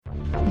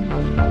Hey,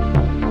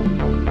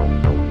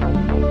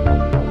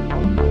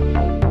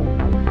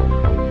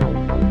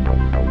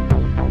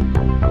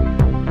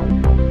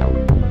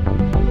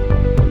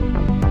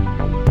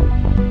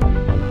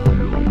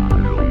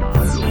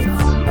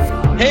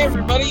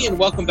 everybody, and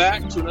welcome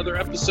back to another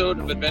episode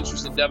of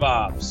Adventures in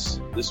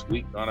DevOps. This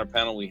week on our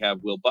panel, we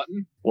have Will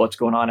Button. What's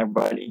going on,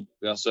 everybody?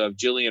 We also have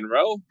Jillian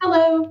Rowe.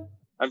 Hello.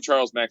 I'm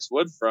Charles Max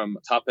Wood from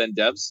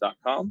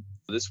topenddevs.com.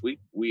 This week,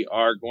 we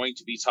are going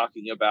to be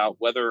talking about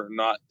whether or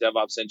not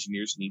DevOps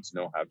engineers need to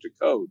know how to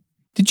code.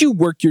 Did you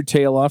work your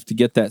tail off to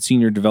get that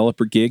senior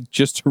developer gig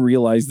just to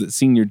realize that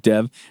senior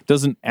dev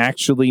doesn't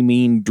actually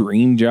mean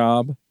dream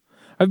job?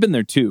 I've been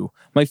there too.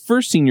 My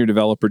first senior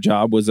developer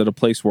job was at a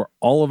place where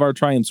all of our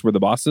triumphs were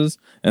the bosses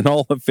and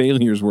all the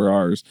failures were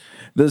ours.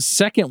 The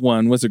second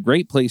one was a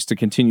great place to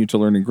continue to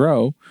learn and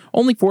grow,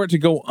 only for it to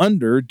go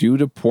under due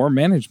to poor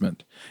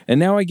management. And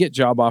now I get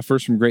job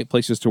offers from great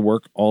places to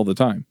work all the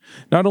time.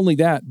 Not only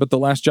that, but the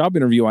last job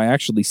interview I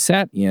actually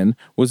sat in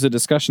was a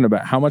discussion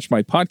about how much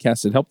my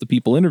podcast had helped the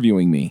people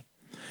interviewing me.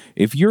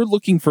 If you're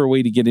looking for a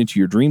way to get into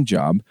your dream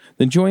job,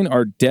 then join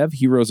our Dev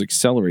Heroes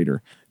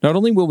Accelerator. Not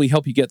only will we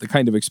help you get the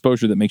kind of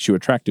exposure that makes you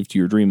attractive to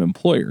your dream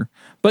employer,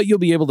 but you'll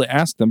be able to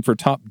ask them for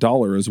top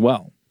dollar as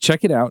well.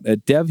 Check it out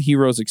at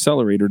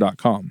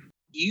devheroesaccelerator.com.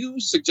 You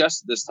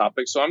suggested this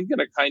topic, so I'm going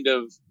to kind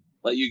of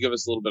let you give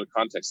us a little bit of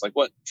context. Like,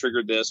 what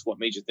triggered this? What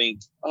made you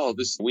think,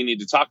 we need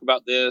to talk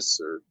about this?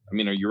 Or,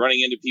 are you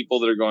running into people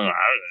that are going, I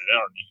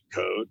don't need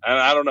code?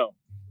 I don't know.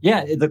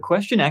 Yeah, the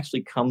question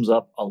actually comes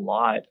up a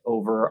lot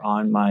over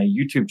on my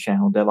YouTube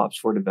channel, DevOps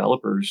for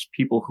Developers.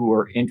 People who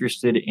are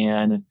interested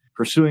in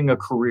pursuing a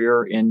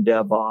career in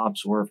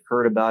DevOps or have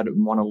heard about it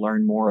and want to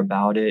learn more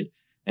about it.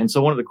 And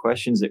so one of the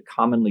questions that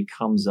commonly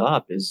comes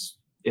up is,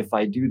 if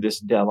I do this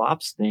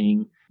DevOps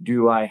thing,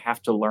 do I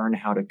have to learn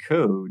how to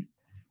code?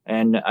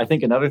 And I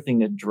think another thing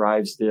that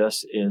drives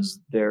this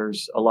is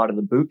there's a lot of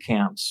the boot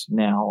camps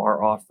now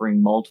are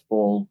offering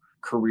multiple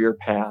career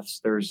paths.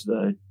 There's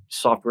the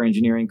software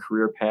engineering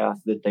career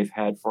path that they've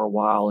had for a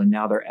while, and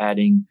now they're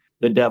adding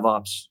the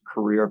DevOps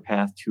career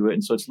path to it.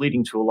 And so it's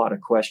leading to a lot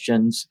of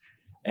questions.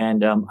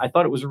 And I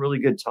thought it was a really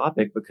good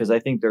topic because I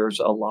think there's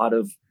a lot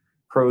of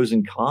pros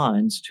and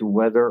cons to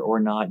whether or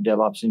not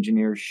DevOps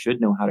engineers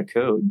should know how to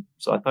code.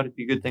 So I thought it'd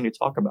be a good thing to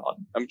talk about.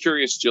 I'm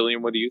curious,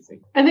 Jillian, what do you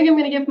think? I think I'm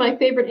going to give my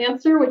favorite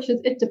answer, which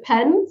is it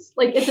depends.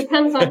 Like, it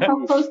depends on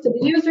how close to the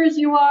users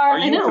you are.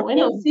 I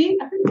know. See,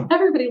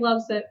 everybody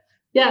loves it.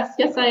 Yes,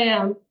 I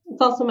am. It's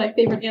also my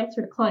favorite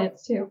answer to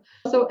clients too.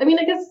 So, I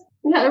guess,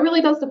 it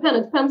really does depend.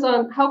 It depends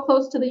on how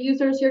close to the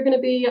users you're going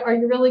to be. Are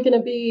you really going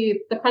to be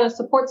the kind of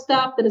support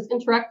staff that is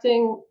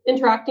interacting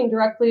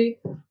directly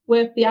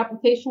with the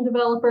application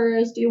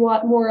developers? Do you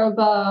want more of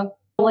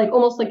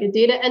almost like a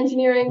data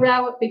engineering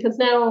route? Because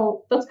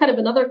now that's kind of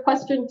another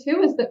question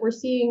too, is that we're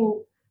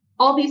seeing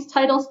all these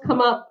titles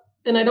come up,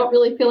 and I don't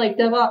really feel like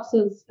DevOps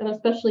is an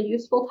especially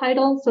useful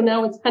title. So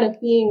now it's kind of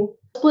being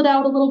split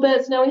out a little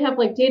bit. So now we have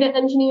like data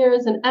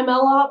engineers, and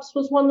ML ops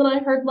was one that I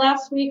heard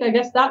last week. I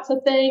guess that's a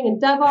thing,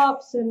 and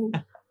DevOps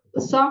and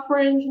the software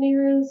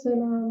engineers.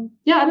 And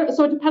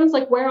so it depends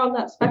like where on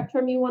that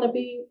spectrum you want to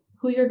be,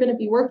 who you're going to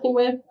be working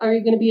with. Are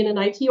you going to be in an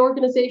IT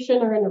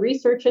organization or in a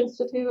research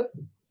institute?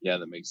 Yeah,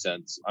 that makes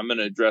sense. I'm going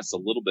to address a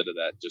little bit of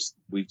that.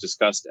 We've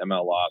discussed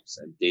ML ops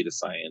and data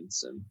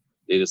science and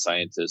data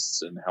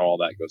scientists and how all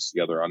that goes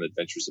together on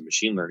Adventures in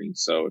Machine Learning.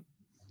 So if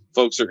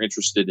folks are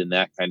interested in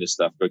that kind of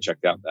stuff, go check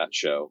out that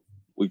show.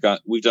 We've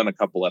done a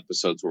couple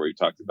episodes where we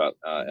talked about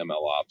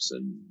ML ops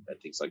and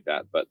things like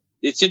that. But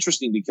it's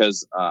interesting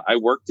because I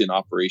worked in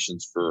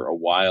operations for a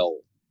while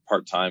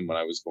part-time when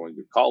I was going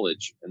to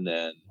college. And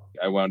then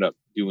I wound up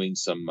doing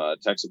some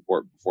tech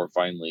support before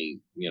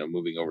finally,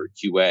 moving over to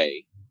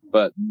QA.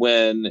 But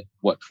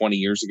 20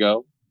 years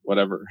ago,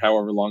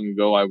 however long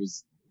ago I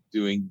was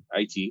doing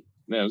IT,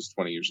 it was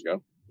 20 years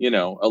ago.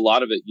 A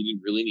lot of it, you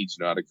didn't really need to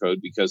know how to code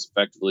because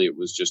effectively it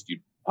was just you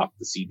pop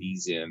the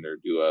CDs in or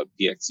do a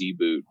PXE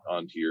boot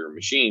onto your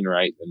machine,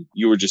 right? And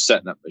you were just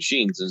setting up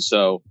machines. And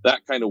so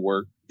that kind of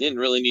work didn't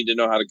really need to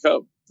know how to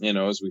code.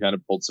 As we kind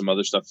of pulled some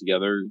other stuff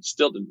together,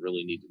 still didn't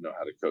really need to know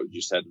how to code. You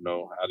just had to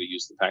know how to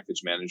use the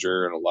package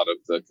manager and a lot of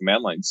the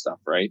command line stuff,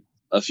 right?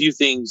 A few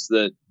things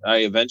that I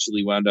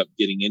eventually wound up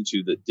getting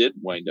into that did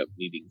wind up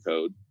needing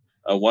code.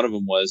 One of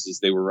them is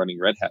they were running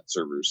Red Hat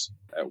servers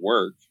at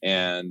work,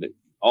 and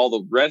all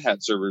the Red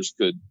Hat servers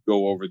could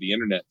go over the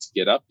internet to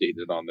get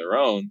updated on their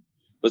own,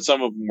 but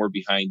some of them were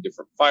behind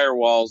different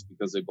firewalls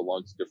because they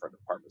belonged to different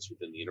departments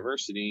within the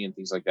university and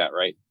things like that,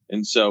 right?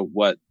 And so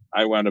what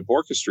I wound up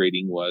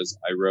orchestrating was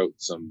I wrote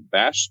some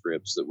bash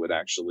scripts that would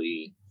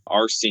actually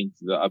rsync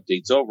the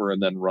updates over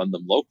and then run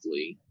them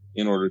locally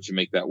in order to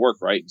make that work,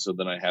 right? And so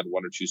then I had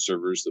one or two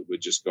servers that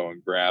would just go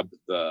and grab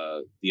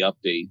the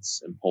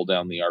updates and pull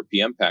down the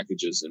RPM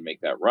packages and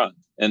make that run.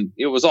 And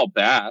it was all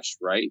bash,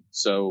 right?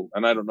 So,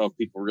 and I don't know if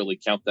people really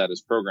count that as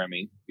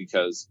programming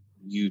because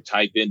you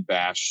type in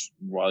bash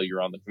while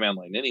you're on the command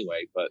line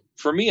anyway. But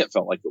for me, it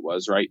felt like it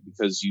was, right?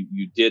 Because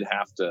you did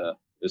have to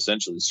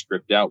essentially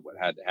script out what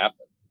had to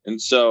happen. And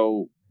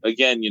so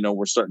again,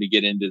 we're starting to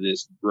get into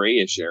this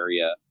grayish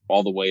area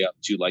all the way up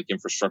to like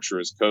infrastructure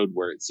as code,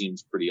 where it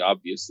seems pretty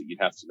obvious that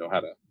you'd have to know how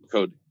to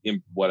code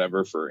in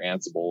whatever for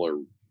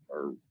Ansible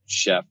or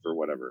Chef or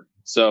whatever.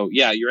 So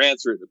yeah, your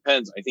answer, it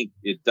depends. I think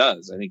it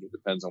does. I think it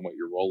depends on what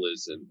your role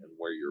is and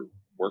where you're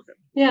working.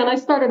 Yeah, and I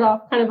started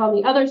off kind of on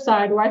the other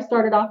side, where I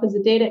started off as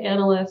a data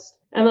analyst,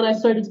 and then I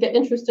started to get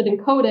interested in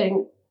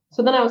coding.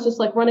 So then I was just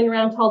like running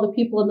around to all the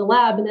people in the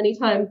lab, and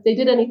anytime they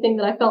did anything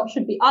that I felt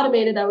should be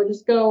automated, I would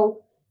just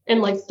go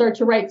and like start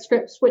to write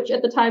scripts, which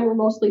at the time were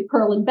mostly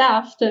Perl and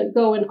Bash, to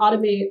go and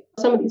automate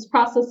some of these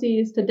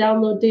processes to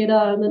download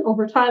data. And then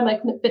over time, I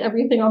couldn't fit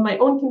everything on my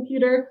own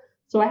computer.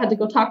 So I had to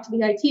go talk to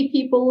the IT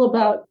people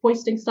about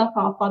hoisting stuff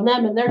off on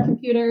them and their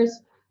computers.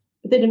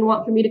 But they didn't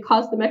want for me to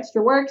cause them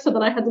extra work. So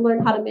then I had to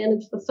learn how to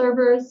manage the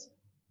servers.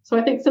 So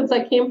I think since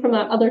I came from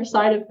that other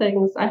side of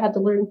things, I had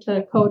to learn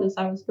to code as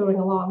I was going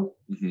along.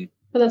 Mm-hmm.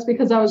 But that's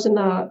because I was in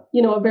a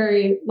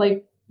very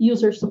like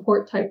user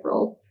support type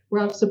role,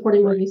 where I was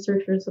supporting the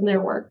researchers in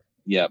their work.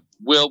 Yeah.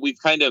 Well, we've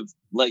kind of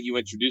let you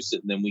introduce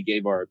it, and then we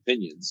gave our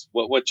opinions.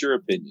 What's your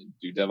opinion?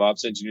 Do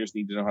DevOps engineers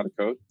need to know how to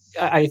code?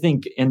 I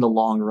think in the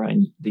long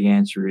run, the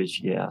answer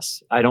is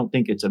yes. I don't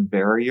think it's a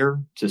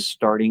barrier to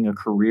starting a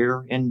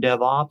career in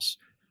DevOps,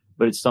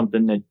 but it's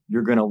something that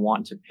you're going to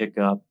want to pick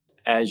up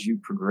as you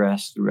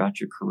progress throughout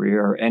your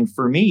career. And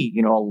for me,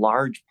 a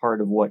large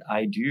part of what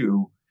I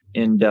do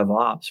in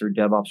DevOps or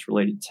DevOps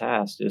related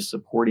tasks is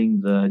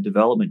supporting the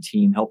development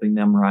team, helping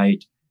them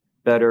write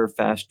better,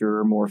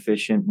 faster, more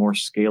efficient, more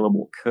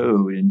scalable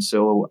code. And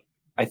so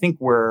I think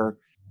where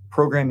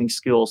programming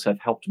skills have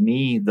helped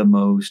me the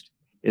most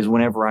is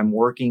whenever I'm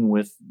working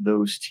with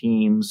those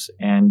teams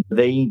and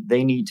they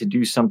need to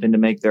do something to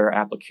make their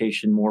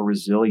application more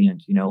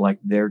resilient, like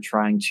they're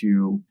trying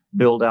to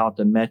build out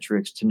the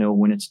metrics to know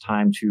when it's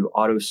time to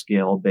auto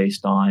scale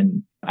based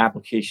on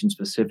application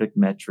specific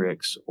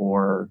metrics,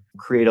 or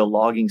create a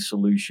logging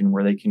solution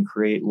where they can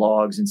create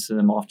logs and send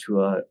them off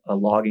to a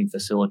logging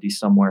facility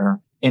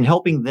somewhere. And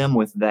helping them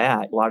with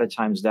that, a lot of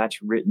times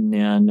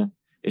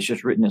it's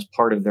just written as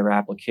part of their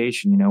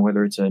application,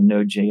 whether it's a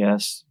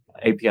Node.js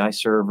API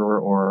server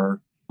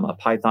or a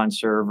Python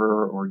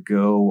server or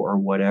Go or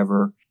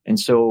whatever. And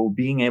so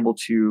being able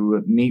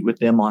to meet with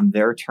them on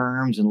their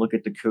terms and look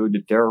at the code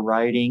that they're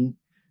writing.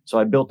 So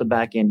I built the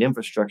backend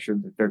infrastructure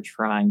that they're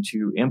trying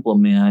to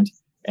implement,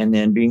 and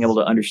then being able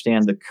to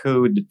understand the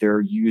code that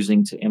they're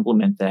using to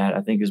implement that,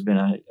 I think has been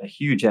a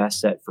huge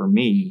asset for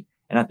me.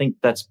 And I think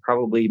that's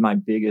probably my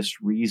biggest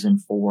reason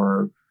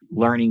for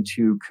learning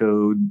to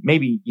code.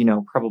 Maybe,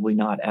 probably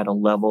not at a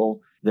level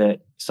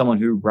that someone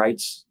who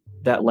writes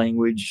that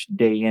language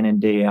day in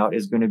and day out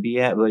is going to be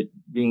at, but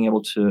being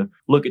able to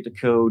look at the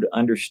code,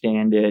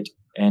 understand it,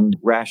 and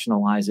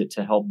rationalize it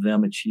to help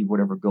them achieve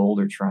whatever goal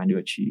they're trying to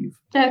achieve.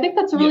 Yeah, I think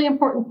that's a really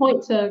important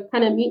point, to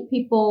kind of meet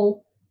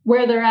people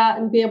where they're at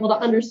and be able to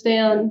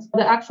understand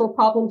the actual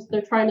problems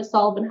they're trying to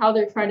solve and how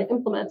they're trying to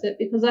implement it.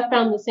 Because I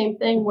found the same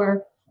thing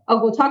where I'll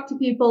go talk to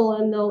people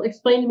and they'll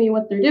explain to me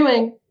what they're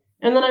doing.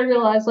 And then I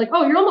realize like,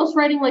 oh, you're almost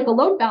writing like a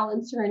load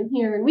balancer in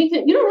here. And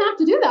you don't have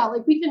to do that.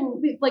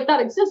 Like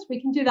that exists.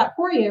 We can do that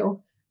for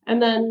you.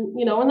 And then,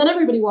 and then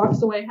everybody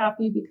walks away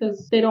happy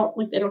because they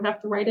don't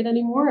have to write it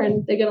anymore,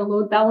 and they get a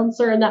load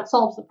balancer, and that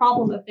solves the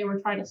problem that they were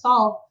trying to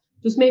solve.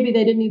 Just maybe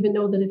they didn't even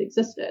know that it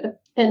existed.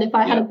 And if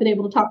I hadn't been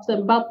able to talk to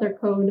them about their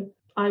code,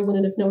 I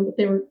wouldn't have known that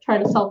they were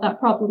trying to solve that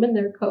problem in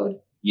their code.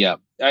 Yeah,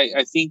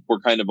 I think we're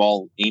kind of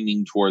all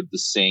aiming toward the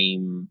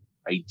same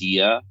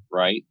idea,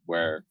 right?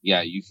 Where,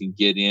 you can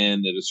get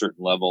in at a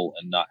certain level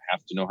and not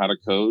have to know how to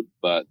code,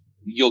 but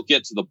you'll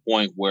get to the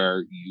point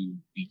where you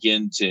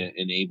begin to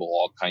enable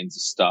all kinds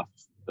of stuff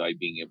by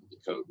being able to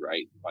code,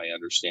 right? By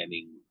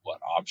understanding what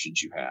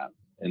options you have.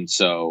 And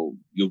so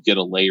you'll get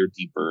a layer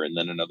deeper, and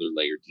then another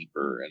layer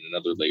deeper, and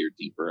another layer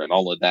deeper. And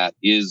all of that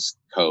is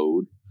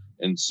code.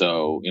 And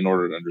so in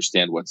order to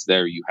understand what's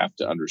there, you have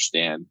to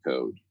understand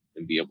code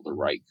and be able to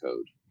write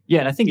code. Yeah,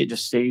 and I think it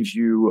just saves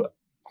you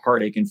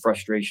heartache and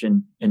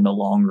frustration in the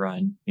long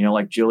run.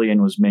 Like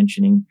Jillian was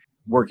mentioning,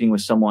 working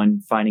with someone,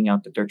 finding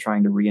out that they're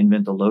trying to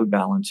reinvent the load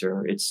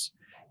balancer. It's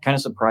kind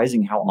of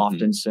surprising how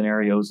often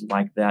scenarios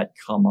like that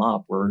come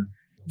up where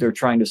they're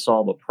trying to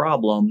solve a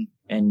problem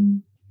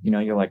and,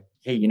 you're like,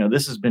 hey,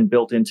 this has been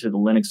built into the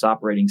Linux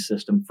operating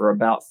system for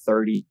about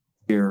 30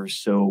 years.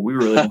 So we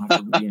really don't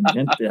have to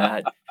reinvent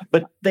that.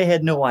 But they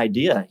had no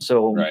idea.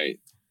 So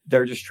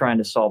they're just trying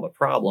to solve a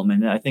problem.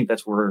 And I think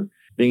that's where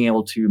being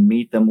able to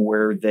meet them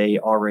where they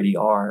already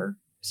are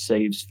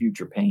saves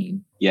future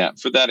pain. Yeah.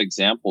 For that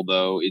example,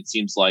 though, it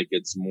seems like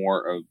it's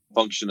more a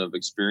function of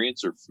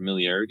experience or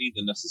familiarity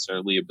than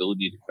necessarily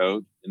ability to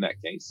code in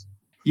that case.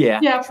 Yeah,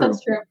 true.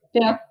 That's true.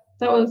 Yeah,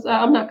 that was,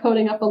 I'm not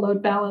coding up a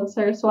load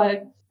balancer. So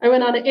I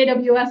went on to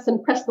AWS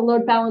and pressed the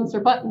load balancer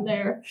button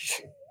there.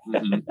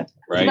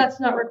 Right. So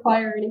that's not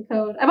require any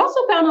code. I've also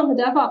found on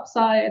the DevOps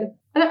side,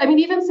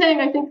 even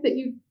saying I think that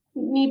you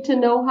need to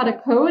know how to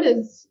code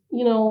is,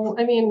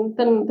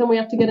 then we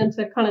have to get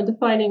into kind of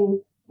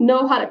defining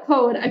know how to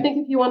code. I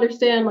think if you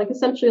understand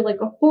essentially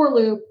a for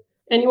loop,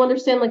 and you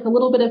understand like a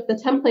little bit of the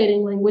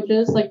templating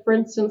languages, like for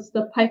instance,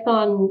 the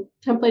Python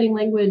templating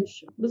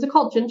language, was it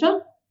called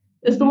Jinja?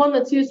 Is the one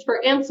that's used for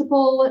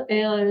Ansible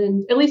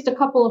and at least a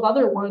couple of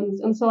other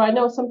ones. And so I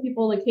know some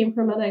people that came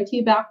from an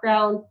IT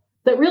background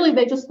that really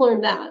they just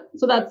learned that.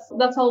 So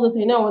that's all that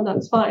they know, and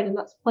that's fine, and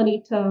that's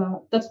plenty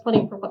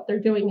for what they're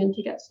doing and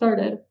to get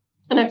started,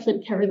 and actually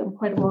to carry them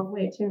quite a long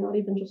way too, not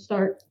even just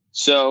start.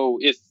 So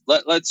if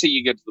let's say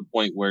you get to the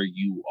point where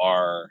you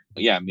are,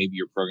 maybe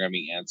you're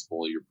programming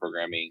Ansible, you're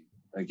programming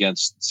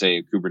against, say,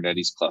 a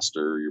Kubernetes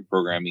cluster, you're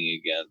programming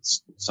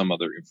against some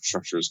other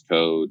infrastructure as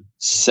code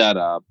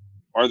setup.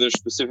 Are there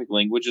specific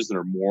languages that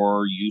are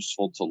more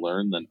useful to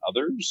learn than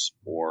others?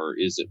 Or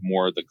is it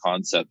more the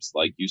concepts,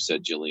 like you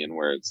said, Jillian,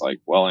 where it's like,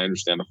 well, I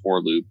understand a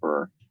for loop,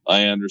 or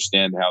I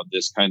understand how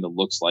this kind of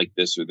looks like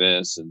this or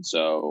this. And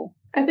so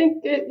I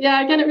think,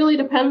 again, it really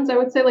depends. I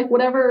would say like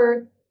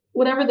whatever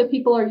the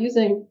people are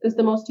using is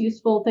the most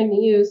useful thing to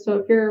use.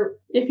 So if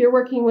you're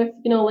working with,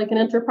 like an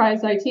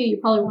enterprise IT, you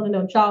probably want to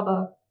know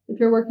Java. If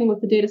you're working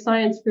with the data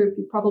science group,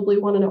 you probably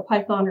want to know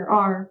Python or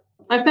R.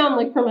 I found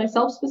like for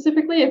myself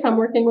specifically, if I'm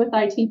working with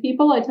IT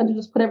people, I tend to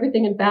just put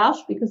everything in Bash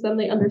because then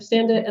they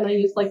understand it. And I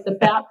use like the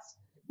BATS,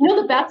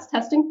 the BATS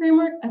testing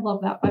framework. I love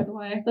that, by the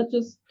way. I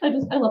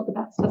love the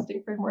BATS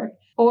testing framework.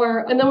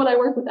 And then when I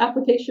work with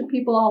application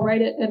people, I'll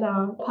write it in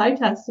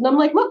PyTest. And I'm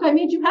like, look, I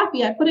made you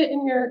happy. I put it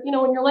in your, in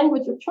your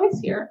language of choice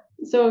here.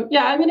 So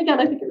yeah, again,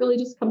 I think it really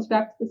just comes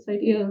back to this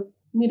idea of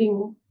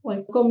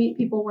go meet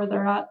people where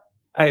they're at.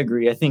 I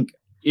agree. I think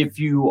if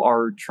you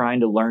are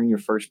trying to learn your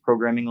first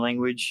programming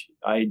language,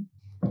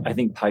 I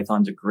think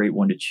Python's a great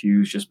one to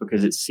choose just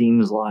because it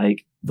seems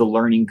like the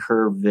learning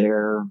curve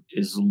there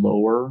is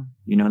lower.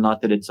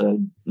 Not that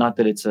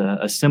it's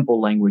a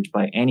simple language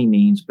by any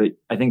means, but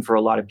I think for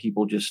a lot of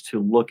people just to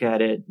look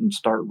at it and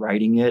start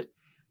writing it,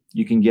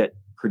 you can get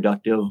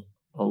productive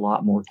a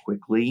lot more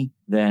quickly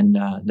than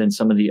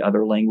some of the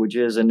other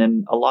languages. And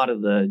then a lot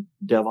of the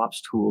DevOps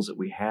tools that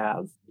we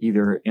have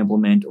either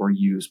implement or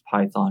use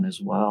Python as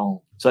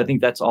well. So I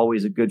think that's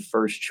always a good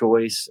first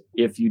choice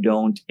if you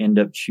don't end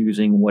up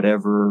choosing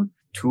whatever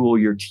tool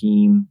your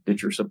team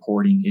that you're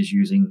supporting is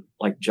using,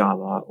 like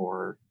Java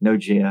or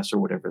Node.js or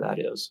whatever that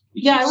is.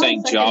 You keep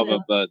saying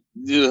Java, but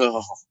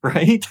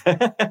right?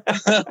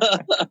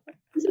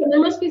 So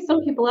there must be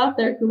some people out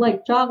there who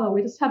like Java.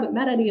 We just haven't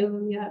met any of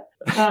them yet.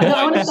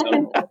 I want to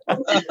second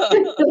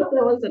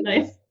that wasn't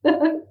nice.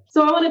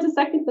 So I wanted to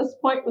second this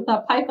point with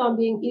Python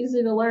being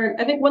easy to learn.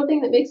 I think one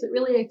thing that makes it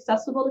really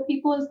accessible to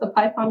people is the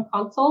Python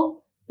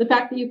console. The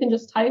fact that you can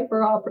just type,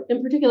 or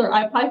in particular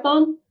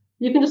IPython,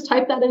 you can just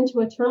type that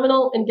into a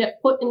terminal and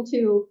get put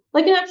into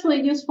like an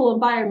actually useful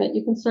environment.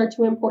 You can start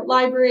to import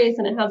libraries,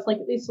 and it has like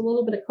at least a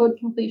little bit of code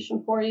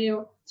completion for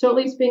you. So at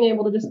least being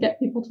able to just get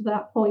people to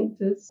that point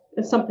is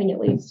something at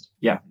least.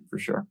 Yeah, for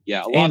sure.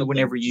 Yeah, a lot of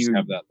whenever you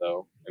have that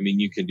though. I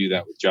mean, you can do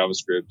that with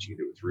JavaScript. You can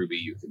do it with Ruby.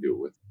 You can do it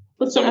with.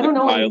 Listen, I don't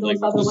know any of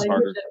those other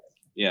languages.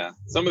 Yeah,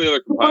 some of the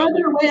other. The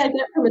farther away I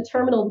get from a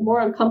terminal, the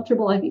more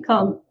uncomfortable I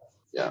become.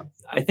 Yeah.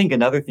 I think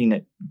another thing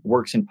that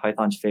works in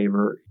Python's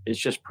favor is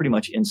just pretty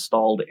much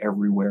installed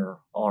everywhere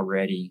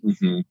already.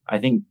 Mm-hmm. I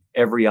think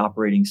every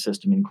operating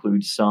system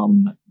includes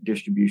some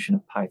distribution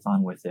of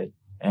Python with it.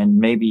 And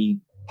maybe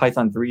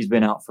Python 3 has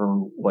been out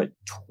for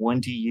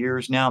 20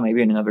 years now.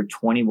 Maybe in another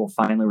 20 we'll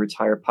finally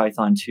retire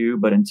Python 2.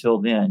 But until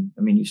then,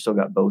 you still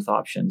got both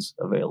options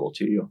available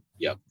to you.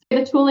 Yep.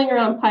 The tooling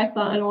around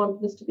Python, I don't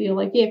want this to be a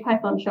yay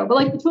Python show,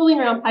 but the tooling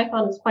around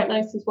Python is quite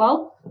nice as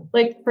well.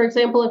 For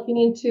example, if you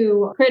need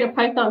to create a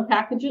Python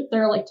package,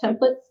 there are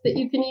templates that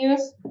you can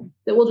use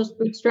that will just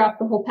bootstrap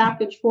the whole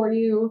package for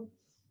you.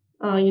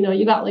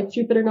 You got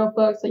Jupyter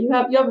notebooks. So you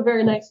have a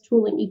very nice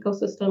tooling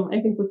ecosystem,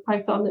 I think, with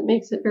Python that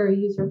makes it very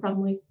user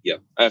friendly. Yeah,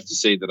 I have to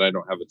say that I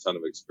don't have a ton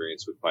of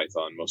experience with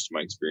Python. Most of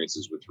my experience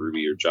is with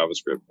Ruby or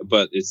JavaScript,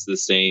 but it's the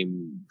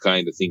same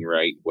kind of thing,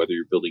 right? Whether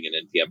you're building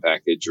an NPM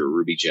package or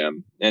Ruby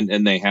gem,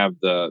 and they have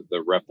the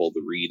REPL,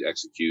 the read,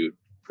 execute,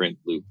 print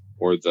loop,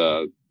 or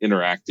the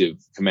interactive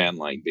command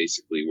line,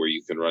 basically, where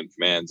you can run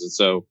commands. And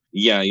so,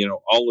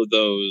 all of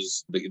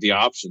those, the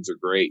options are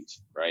great,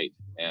 right?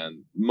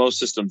 And most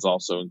systems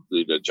also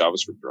include a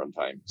JavaScript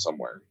runtime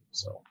somewhere.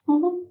 So,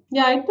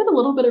 yeah, I did a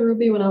little bit of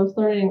Ruby when I was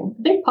learning.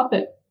 I think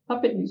Puppet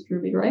used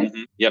Ruby, right?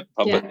 Mm-hmm. Yep,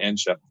 Puppet and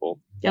Chefful.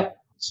 Yep.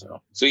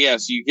 So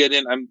you get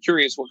in. I'm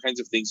curious, what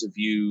kinds of things have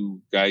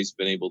you guys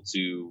been able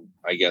to,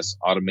 I guess,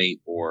 automate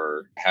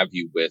or have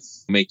you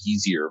make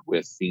easier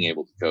with being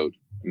able to code?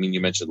 I mean,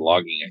 you mentioned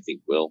logging, I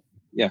think, Will.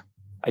 Yeah.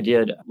 I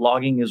did.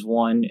 Logging is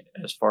one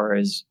as far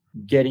as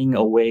getting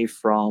away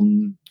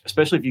from,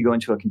 especially if you go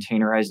into a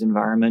containerized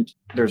environment,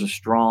 there's a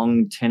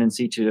strong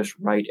tendency to just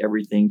write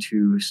everything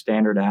to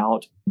standard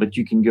out, but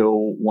you can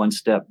go one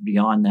step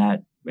beyond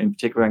that. In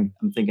particular, I'm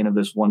thinking of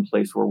this one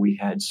place where we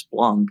had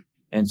Splunk.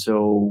 And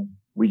so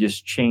we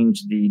just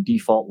changed the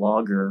default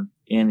logger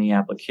in the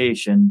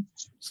application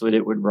so that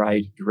it would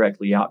write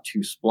directly out to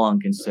Splunk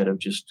instead of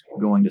just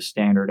going to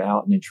standard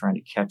out and then trying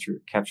to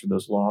capture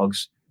those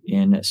logs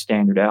in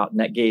standard out. And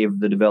that gave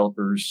the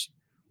developers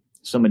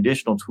some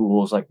additional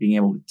tools like being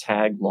able to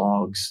tag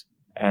logs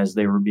as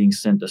they were being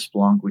sent to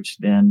Splunk, which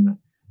then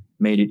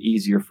made it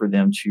easier for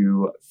them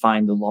to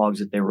find the logs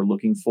that they were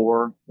looking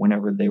for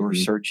whenever they were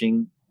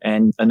searching.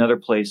 And another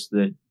place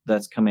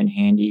that's come in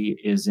handy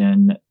is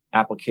in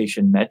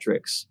application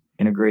metrics,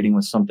 integrating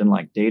with something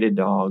like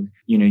Datadog.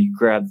 You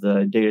grab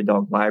the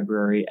Datadog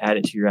library, add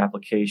it to your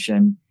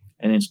application,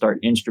 and then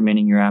start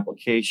instrumenting your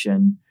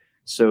application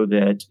so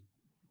that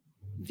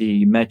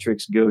the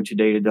metrics go to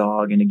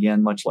Datadog. And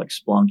again, much like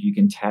Splunk, you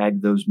can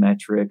tag those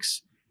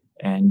metrics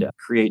and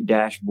create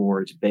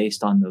dashboards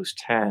based on those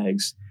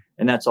tags.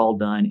 And that's all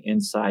done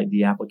inside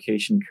the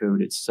application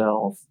code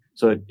itself.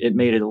 So it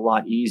made it a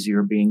lot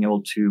easier being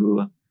able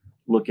to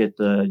look at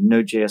the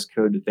Node.js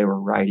code that they were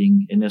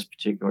writing in this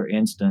particular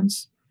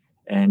instance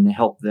and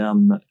help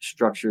them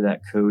structure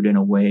that code in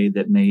a way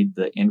that made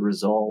the end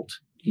result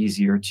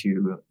easier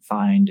to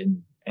find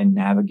and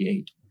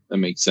navigate. That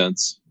makes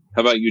sense.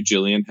 How about you,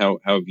 Jillian? How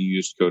have you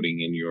used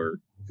coding in your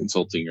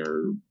consulting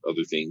or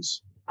other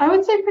things? I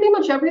would say pretty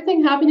much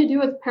everything having to do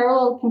with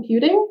parallel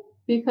computing,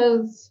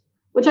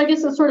 which I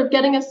guess is sort of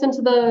getting us into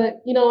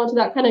into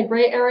that kind of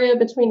gray area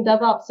between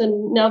DevOps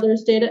and now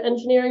there's data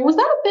engineering. Was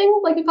that a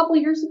thing like a couple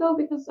of years ago?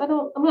 Because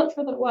I'm not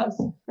sure that it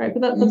was, right?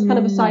 But that's kind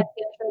of a side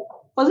tangent.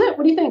 Was it?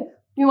 What do you think?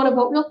 Do you want to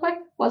vote real quick?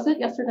 Was it?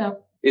 Yes or no?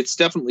 It's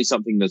definitely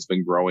something that's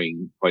been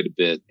growing quite a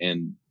bit,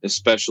 and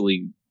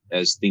especially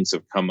as things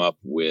have come up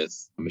with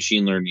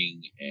machine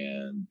learning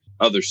and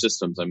other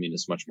systems. I mean,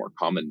 it's much more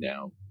common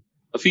now.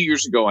 A few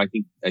years ago, I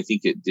think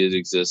it did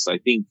exist. I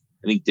think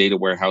data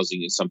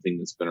warehousing is something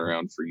that's been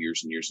around for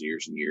years and years and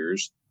years and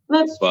years.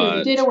 That's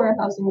true. Data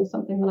warehousing is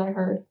something that I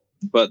heard.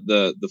 But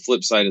the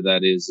flip side of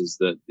that is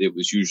that it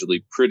was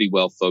usually pretty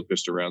well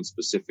focused around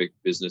specific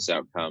business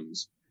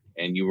outcomes,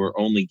 and you were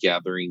only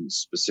gathering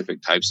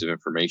specific types of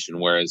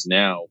information. Whereas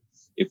now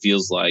it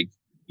feels like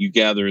you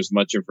gather as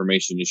much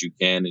information as you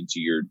can into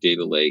your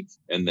data lake,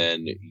 and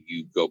then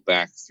you go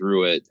back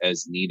through it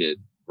as needed,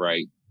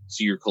 right?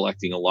 So you're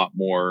collecting a lot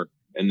more,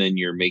 and then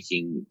you're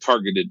making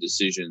targeted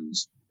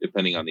decisions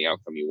depending on the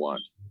outcome you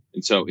want.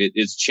 And so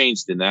it's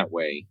changed in that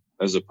way,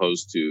 as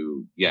opposed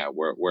to,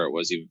 where it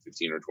was even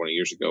 15 or 20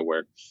 years ago,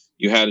 where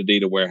you had a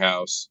data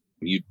warehouse,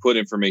 you'd put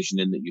information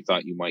in that you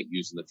thought you might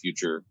use in the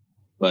future,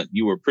 but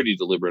you were pretty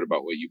deliberate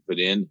about what you put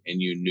in,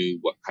 and you knew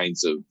what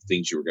kinds of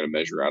things you were going to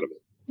measure out of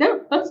it. Yeah,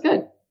 that's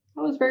good.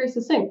 That was very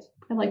succinct.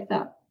 I like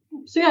that.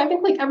 So yeah, I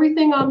think like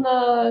everything on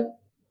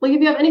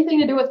if you have anything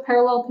to do with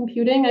parallel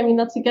computing, I mean,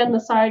 that's again the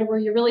side where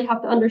you really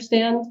have to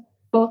understand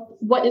both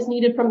what is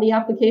needed from the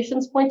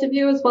application's point of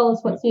view as well as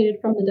what's needed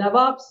from the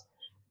DevOps.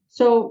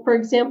 So for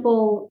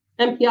example,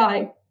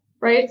 MPI,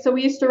 right? So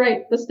we used to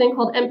write this thing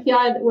called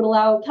MPI that would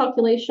allow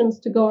calculations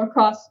to go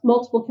across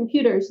multiple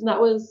computers. And that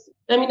was,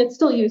 I mean, it's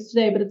still used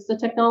today, but it's the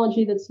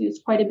technology that's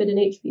used quite a bit in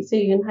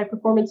HPC and high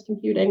performance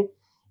computing.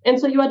 And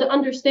so you had to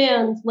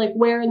understand like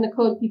where in the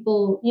code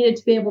people needed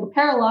to be able to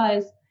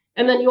parallelize.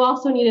 And then you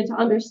also needed to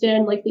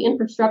understand like the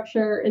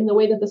infrastructure and the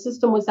way that the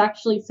system was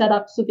actually set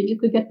up so that you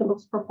could get the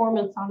most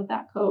performance out of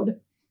that code.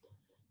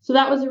 So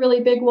that was a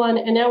really big one.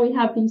 And now we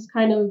have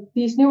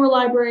these newer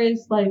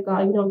libraries like,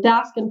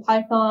 Dask and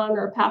Python,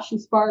 or Apache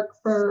Spark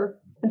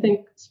I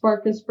think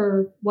Spark is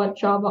for what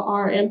Java,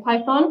 R, and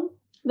Python,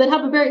 that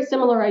have a very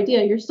similar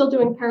idea. You're still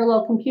doing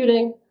parallel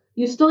computing.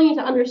 You still need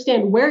to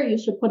understand where you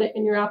should put it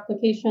in your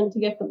application to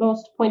get the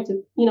most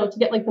to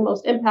get like the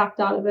most impact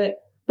out of it.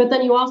 But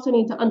then you also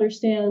need to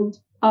understand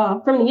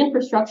from the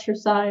infrastructure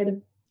side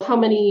how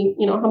many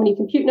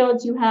compute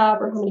nodes you have,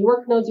 or how many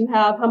work nodes you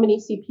have, how many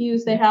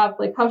CPUs they have.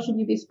 Like, how should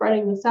you be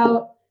spreading this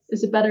out?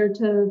 Is it better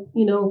to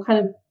kind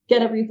of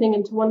get everything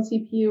into one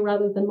CPU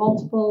rather than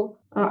multiple?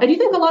 I do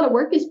think a lot of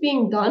work is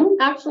being done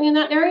actually in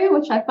that area,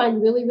 which I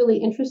find really, really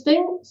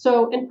interesting.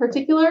 So in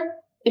particular,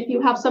 if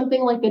you have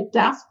something like a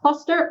Dask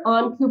cluster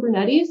on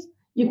Kubernetes,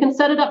 you can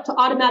set it up to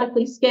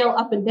automatically scale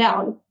up and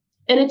down.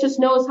 And it just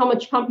knows how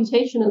much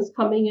computation is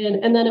coming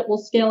in, and then it will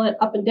scale it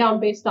up and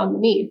down based on the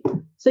need.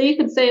 So you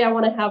could say, I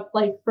want to have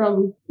like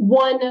from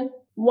one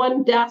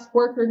Dask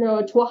worker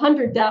node to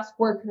 100 Dask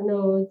worker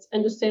nodes,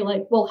 and just say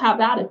like, well, have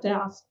at it,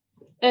 Dask.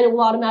 And it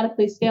will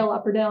automatically scale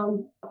up or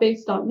down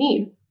based on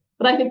need.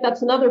 But I think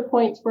that's another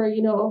point where,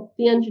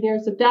 the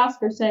engineers of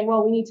Dask are saying,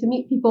 well, we need to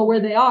meet people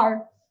where they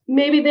are.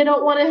 Maybe they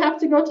don't want to have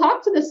to go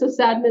talk to the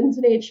sysadmins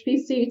in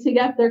HPC to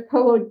get their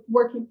code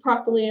working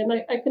properly. And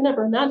I can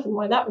never imagine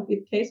why that would be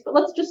the case. But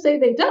let's just say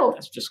they don't.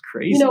 That's just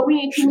crazy. We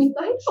need to meet,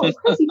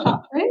 crazy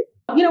talk, right?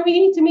 We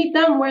need to meet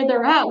them where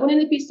they're at.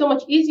 Wouldn't it be so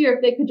much easier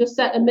if they could just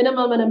set a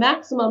minimum and a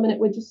maximum and it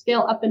would just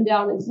scale up and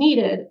down as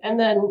needed? And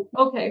then,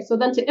 so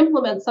then to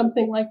implement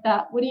something like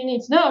that, what do you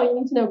need to know? You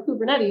need to know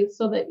Kubernetes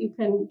so that you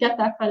can get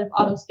that kind of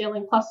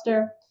auto-scaling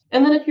cluster.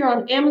 And then if you're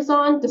on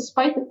Amazon,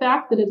 despite the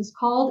fact that it is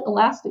called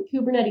Elastic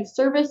Kubernetes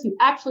Service, you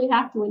actually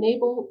have to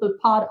enable the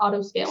pod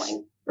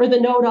auto-scaling, or the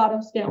node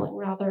auto-scaling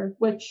rather,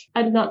 which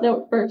I did not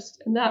know at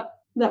first. And that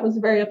was a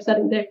very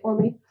upsetting day for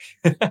me.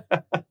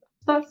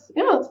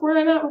 That's where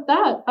I'm at with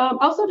that.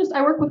 Also,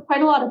 I work with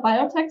quite a lot of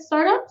biotech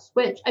startups,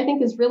 which I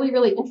think is really,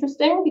 really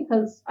interesting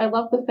because I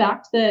love the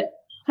fact that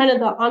kind of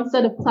the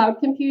onset of cloud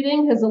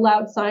computing has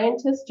allowed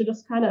scientists to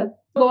just kind of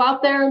go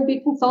out there and be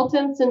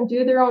consultants and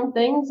do their own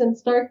things and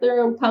start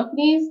their own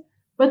companies.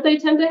 But they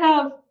tend to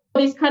have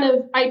these kind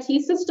of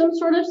IT systems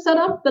sort of set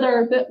up that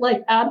are a bit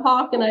like ad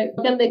hoc. And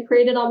again, they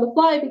created on the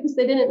fly because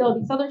they didn't know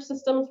these other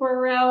systems were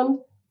around.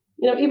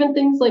 Even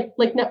things like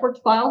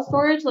networked file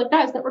storage. Like,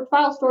 guys, networked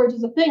file storage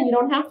is a thing. You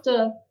don't have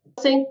to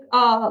sync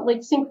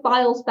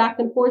files back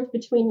and forth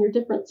between your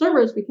different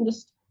servers. We can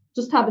just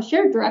have a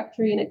shared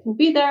directory and it can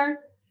be there.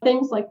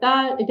 Things like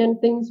that. Again,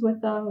 things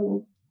with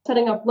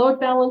setting up load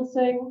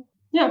balancing.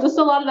 Yeah, just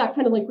a lot of that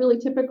kind of like really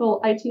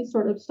typical IT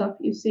sort of stuff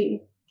you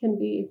see can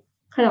be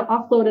kind of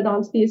offloaded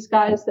onto these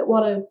guys that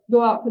want to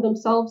go out for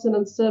themselves, and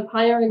instead of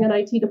hiring an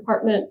IT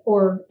department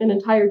or an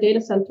entire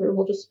data center,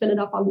 we'll just spin it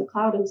up on the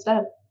cloud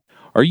instead.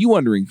 Are you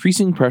under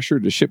increasing pressure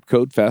to ship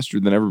code faster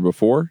than ever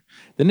before?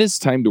 Then it's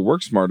time to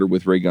work smarter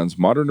with Raygun's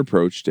modern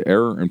approach to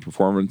error and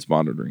performance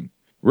monitoring.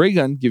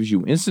 Raygun gives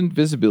you instant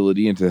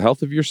visibility into the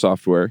health of your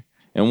software,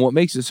 and what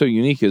makes it so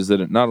unique is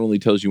that it not only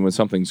tells you when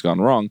something's gone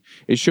wrong,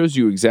 it shows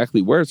you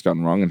exactly where it's gone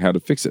wrong and how to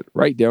fix it,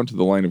 right down to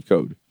the line of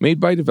code. Made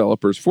by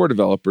developers for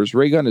developers,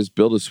 Raygun has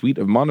built a suite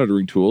of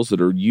monitoring tools that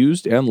are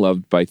used and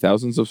loved by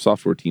thousands of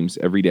software teams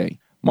every day.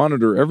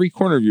 Monitor every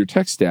corner of your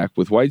tech stack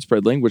with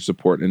widespread language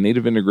support and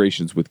native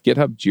integrations with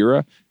GitHub,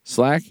 Jira,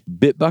 Slack,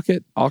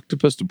 Bitbucket,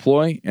 Octopus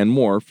Deploy, and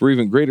more for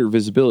even greater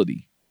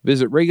visibility.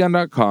 Visit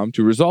Raygun.com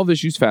to resolve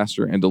issues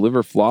faster and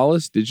deliver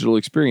flawless digital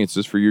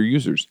experiences for your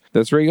users.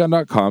 That's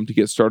Raygun.com to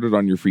get started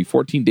on your free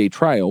 14-day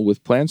trial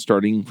with plans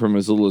starting from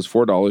as little as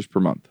 $4 per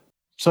month.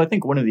 So I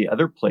think one of the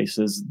other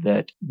places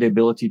that the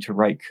ability to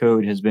write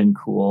code has been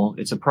cool.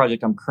 It's a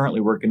project I'm currently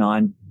working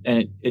on,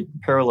 and it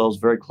parallels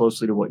very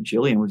closely to what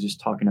Jillian was just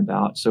talking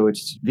about. So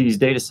it's these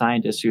data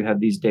scientists who have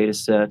these data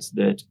sets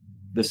that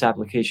this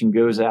application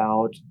goes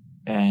out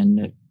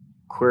and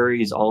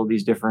queries all of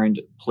these different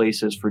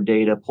places for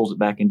data, pulls it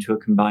back into a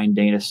combined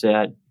data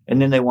set,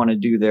 and then they want to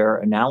do their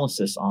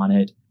analysis on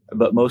it.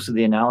 But most of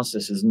the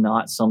analysis is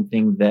not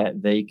something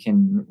that they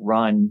can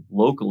run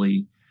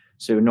locally.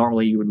 So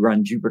normally you would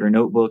run Jupyter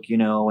Notebook,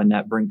 and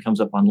that comes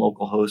up on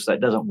localhost.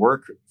 That doesn't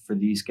work for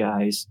these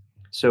guys.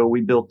 So we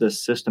built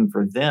this system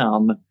for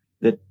them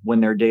that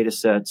when their data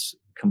set's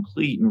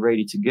complete and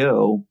ready to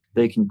go,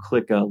 they can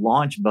click a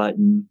launch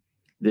button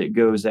that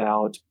goes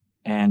out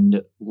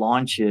and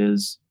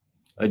launches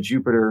a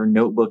Jupyter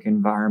Notebook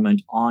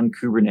environment on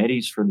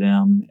Kubernetes for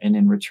them, and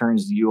then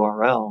returns the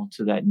URL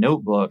to that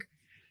notebook.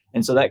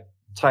 And so that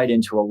tied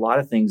into a lot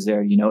of things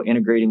there,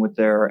 integrating with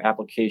their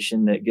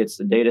application that gets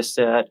the data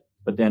set,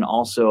 but then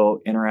also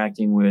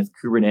interacting with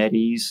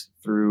Kubernetes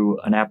through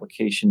an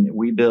application that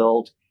we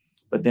built.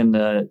 But then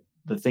the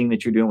thing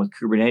that you're doing with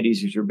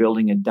Kubernetes is you're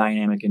building a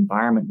dynamic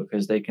environment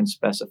because they can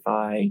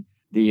specify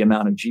the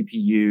amount of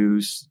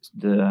GPUs,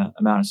 the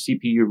amount of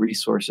CPU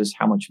resources,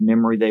 how much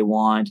memory they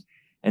want,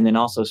 and then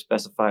also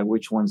specify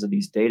which ones of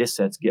these data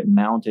sets get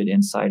mounted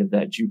inside of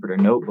that Jupyter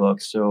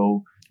Notebook.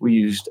 So we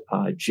used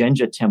a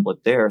Jinja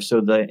template there.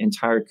 So the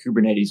entire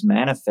Kubernetes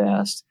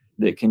manifest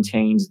that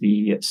contains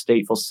the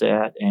stateful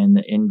set and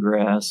the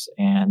ingress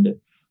and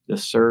the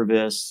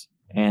service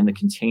and the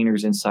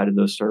containers inside of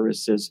those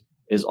services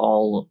is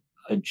all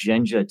a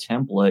Jinja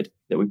template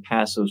that we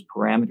pass those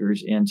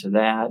parameters into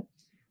that.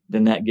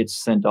 Then that gets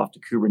sent off to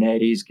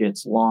Kubernetes,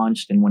 gets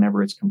launched, and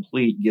whenever it's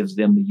complete, gives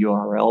them the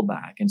URL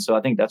back. And so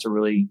I think that's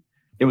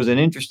it was an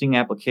interesting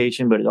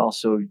application, but it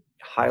also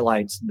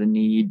highlights the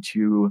need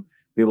to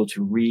be able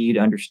to read,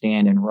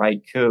 understand, and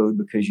write code,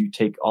 because you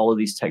take all of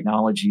these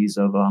technologies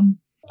of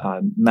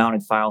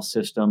mounted file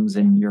systems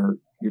and your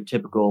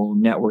typical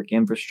network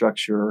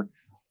infrastructure,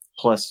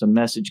 plus some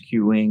message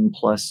queuing,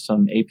 plus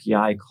some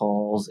API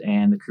calls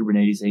and the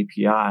Kubernetes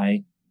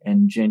API,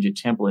 and Jinja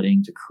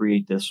templating to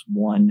create this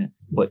one,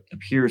 what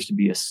appears to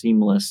be a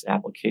seamless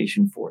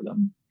application for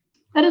them.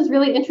 That is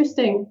really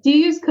interesting. Do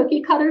you use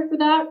Cookie Cutter for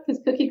that?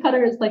 Because Cookie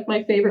Cutter is like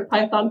my favorite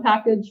Python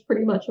package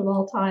pretty much of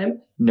all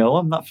time. No,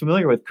 I'm not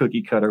familiar with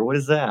Cookie Cutter. What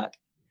is that?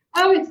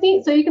 Oh, it's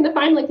neat. So you can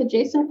define like a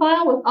JSON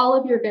file with all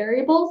of your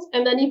variables,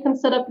 and then you can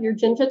set up your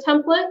Jinja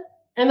template,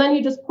 and then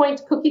you just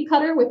point Cookie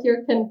Cutter with your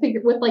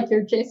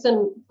your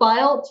JSON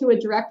file to a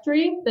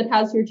directory that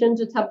has your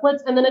Jinja templates,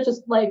 and then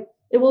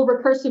it will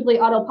recursively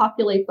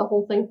auto-populate the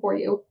whole thing for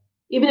you.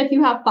 Even if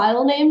you have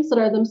file names that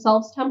are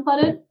themselves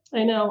templated.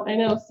 I know.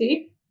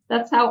 See,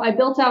 that's how I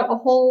built out a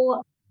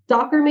whole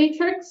Docker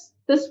matrix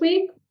this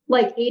week.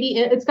 Like 80,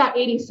 it's got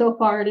 80 so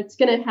far, and it's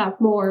going to have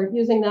more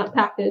using that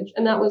package.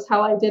 And that was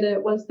how I did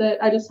it, was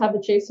that I just have a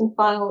JSON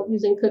file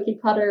using Cookie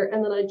Cutter,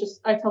 and then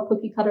I tell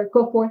Cookie Cutter,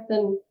 go forth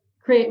and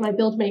create my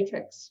build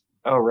matrix.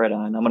 Oh, right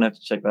on. I'm going to have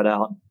to check that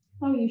out.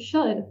 Oh, you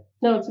should.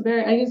 No,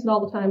 I use it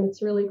all the time.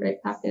 It's a really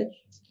great package.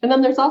 And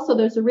then there's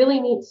a really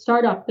neat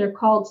startup. They're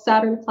called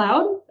Saturn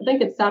Cloud. I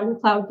think it's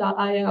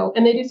saturncloud.io.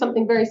 And they do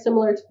something very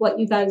similar to what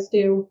you guys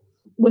do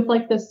with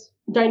like this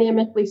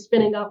dynamically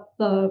spinning up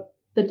the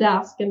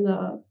Dask and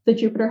the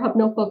Jupyter Hub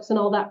notebooks and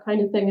all that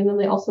kind of thing. And then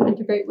they also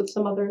integrate with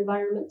some other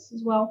environments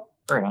as well.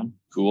 Right on.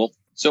 Cool.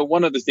 So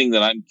one other thing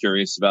that I'm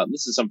curious about, and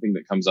this is something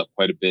that comes up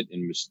quite a bit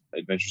in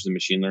Adventures in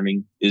Machine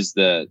Learning, is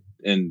that,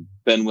 and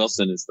Ben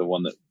Wilson is the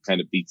one that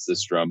kind of beats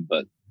this drum,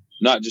 but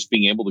not just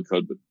being able to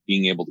code, but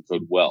being able to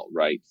code well,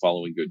 right?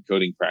 Following good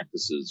coding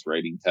practices,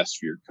 writing tests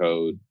for your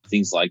code,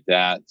 things like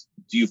that.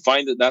 Do you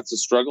find that that's a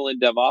struggle in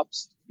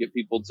DevOps to get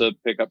people to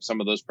pick up some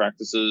of those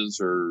practices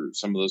or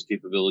some of those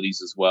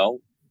capabilities as well?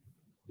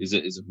 Is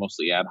it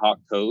mostly ad hoc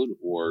code,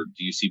 or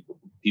do you see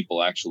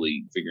people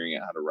actually figuring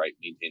out how to write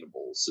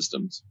maintainable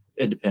systems?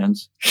 It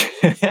depends.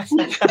 That's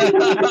going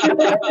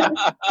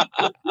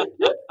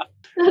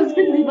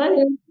to be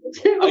funny.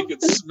 I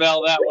could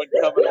smell that one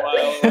coming a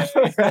mile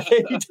away.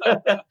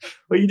 Right?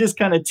 Well, you just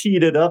kind of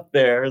teed it up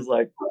there. It's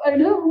like, I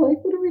know,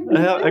 like, what are we doing?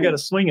 I got to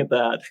swing at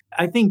that.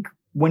 I think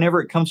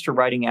whenever it comes to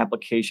writing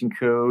application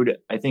code,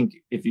 I think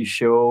if you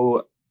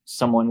show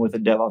someone with a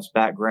DevOps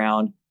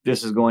background,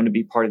 this is going to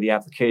be part of the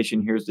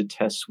application, here's the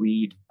test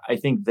suite, I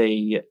think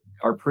they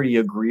are pretty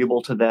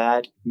agreeable to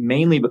that,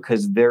 mainly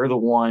because they're the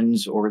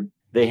ones, or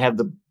they have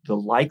the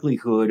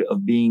likelihood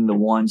of being the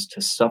ones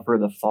to suffer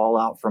the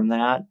fallout from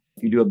that.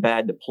 If you do a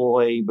bad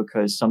deploy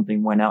because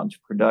something went out into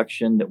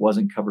production that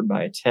wasn't covered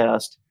by a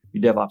test,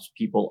 your DevOps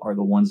people are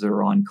the ones that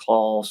are on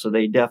call. So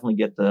they definitely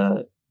get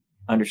to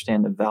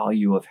understand the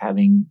value of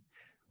having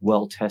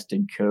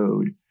well-tested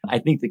code. I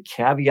think the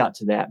caveat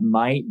to that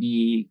might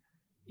be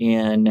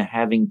in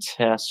having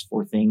tests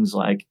for things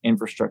like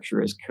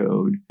infrastructure as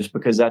code, just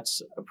because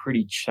that's a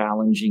pretty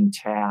challenging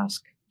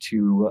task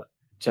to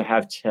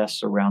have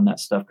tests around that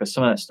stuff. Because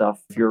some of that stuff,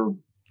 if you're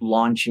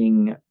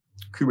launching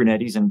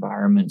Kubernetes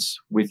environments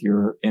with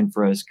your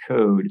infra as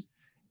code,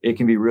 it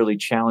can be really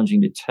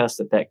challenging to test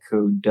that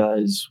code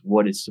does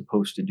what it's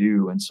supposed to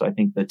do. And so I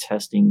think the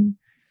testing,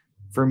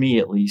 for me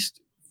at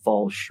least,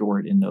 falls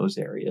short in those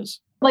areas.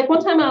 Like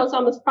one time I was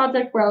on this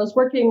project where I was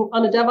working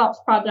on a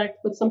DevOps project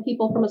with some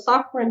people from a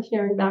software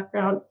engineering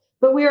background,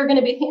 but we were going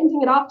to be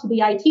handing it off to the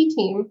IT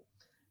team.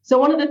 So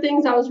one of the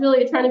things I was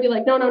really trying to be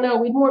like, no,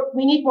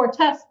 we need more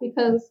tests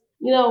because,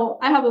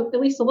 I have at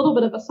least a little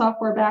bit of a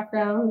software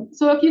background.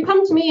 So if you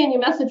come to me and you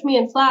message me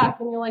in Slack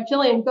and you're like,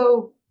 Jillian,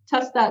 go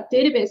test that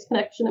database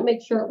connection and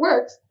make sure it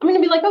works, I'm going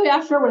to be like, oh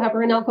yeah, sure,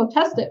 whatever, and I'll go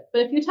test it.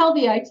 But if you tell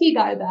the IT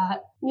guy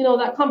that,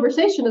 that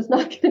conversation is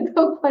not going to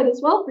go quite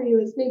as well for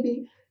you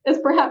as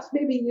perhaps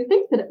you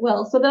think that it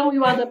will. So then we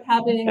wound up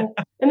having,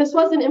 and this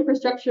wasn't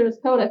infrastructure as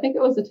code, I think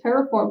it was a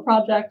Terraform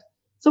project.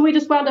 So we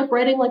just wound up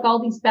writing like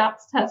all these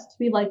BATS tests to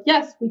be like,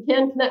 yes, we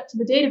can connect to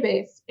the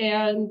database.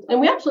 And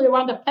we actually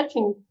wound up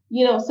catching,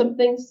 some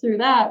things through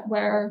that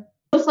where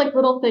just like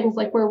little things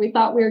like where we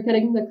thought we were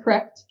getting the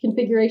correct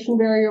configuration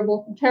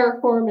variable from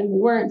Terraform and we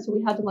weren't. So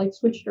we had to like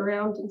switch it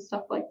around and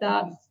stuff like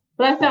that.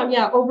 But I found,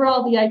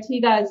 overall the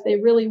IT guys, they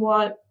really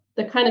want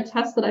the kind of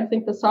tests that I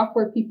think the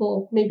software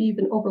people maybe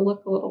even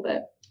overlook a little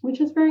bit,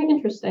 which is very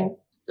interesting.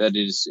 That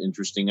is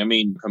interesting. I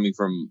mean, coming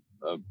from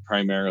a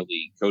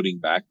primarily coding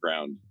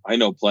background, I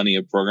know plenty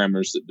of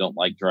programmers that don't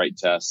like to write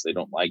tests. They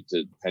don't like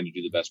to kind of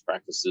do the best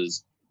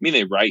practices. I mean,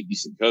 they write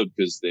decent code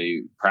because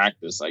they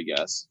practice, I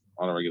guess,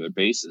 on a regular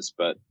basis.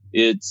 But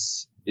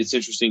it's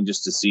interesting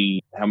just to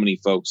see how many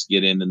folks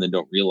get in and then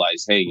don't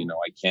realize, hey,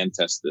 I can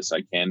test this.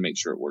 I can make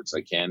sure it works.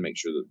 I can make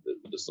sure that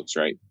this looks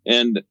right.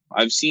 And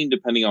I've seen,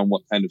 depending on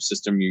what kind of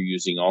system you're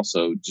using,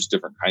 also just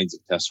different kinds of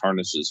test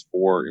harnesses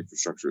for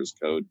infrastructure as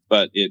code.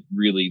 But it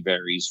really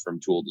varies from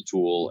tool to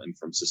tool and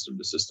from system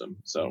to system.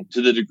 So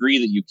to the degree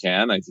that you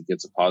can, I think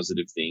it's a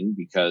positive thing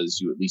because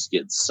you at least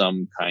get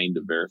some kind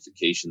of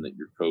verification that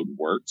your code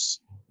works.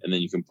 And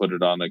then you can put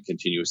it on a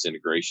continuous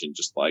integration,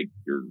 just like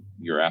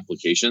your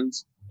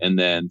applications. And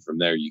then from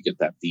there, you get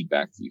that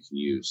feedback that you can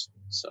use.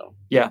 So,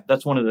 yeah,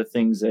 that's one of the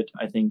things that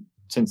I think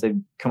since they've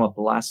come up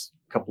the last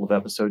couple of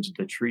episodes,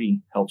 the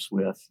tree helps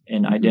with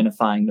in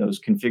identifying those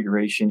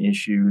configuration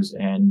issues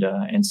and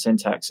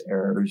syntax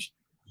errors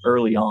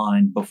early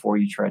on before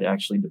you try to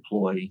actually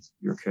deploy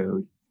your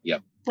code.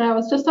 Yep. I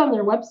was just on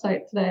their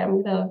website today.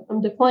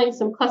 I'm deploying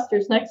some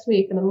clusters next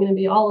week, and I'm going to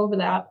be all over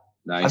that.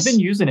 Nice. I've been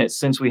using it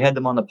since we had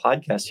them on the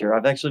podcast here.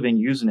 I've actually been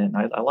using it,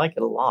 and I like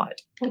it a lot.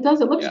 It does.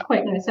 It looks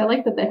quite nice. I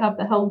like that they have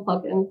the Helm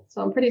plugin,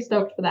 so I'm pretty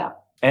stoked for that.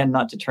 And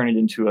not to turn it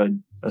into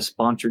a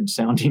sponsored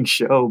sounding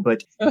show,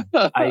 but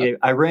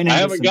I ran into I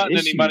haven't gotten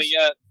issues. any money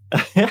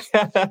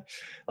yet.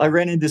 I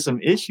ran into some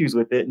issues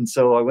with it, and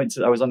so I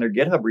was on their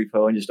GitHub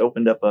repo and just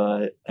opened up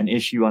an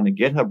issue on the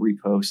GitHub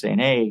repo saying,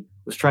 "Hey,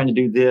 was trying to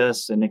do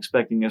this and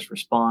expecting this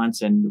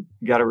response, and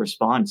got a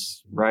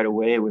response right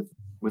away with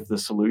the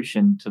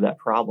solution to that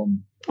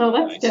problem." Oh,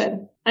 that's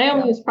good. I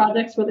only use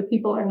projects where the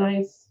people are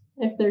nice.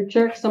 If they're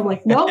jerks, I'm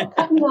like, nope,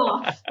 cut me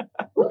off.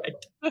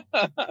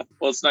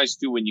 Well, it's nice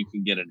too when you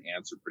can get an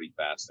answer pretty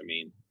fast. I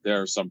mean,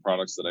 there are some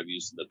products that I've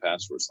used in the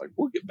past where it's like,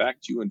 we'll get back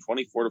to you in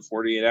 24 to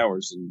 48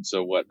 hours. And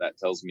so what that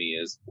tells me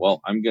is,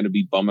 well, I'm going to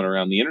be bumming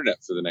around the internet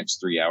for the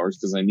next 3 hours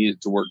because I need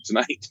it to work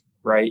tonight.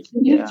 Right.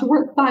 You need it to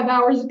work 5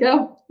 hours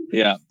ago.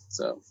 Yeah.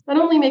 So that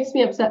only makes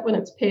me upset when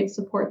it's paid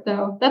support,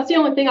 though. That's the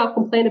only thing I'll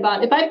complain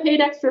about. If I paid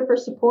extra for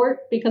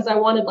support because I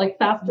wanted like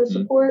faster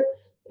support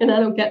and I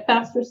don't get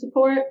faster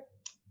support,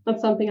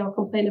 that's something I'll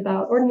complain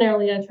about.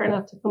 Ordinarily, I try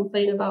not to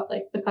complain about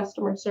like the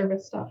customer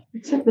service stuff,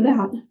 except for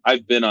that.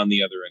 I've been on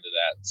the other end of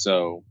that.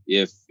 So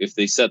if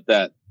they set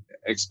that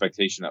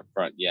expectation up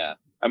front, yeah,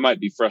 I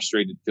might be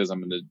frustrated because I'm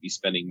going to be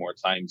spending more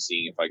time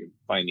seeing if I can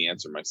find the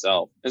answer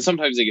myself. And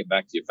sometimes they get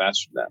back to you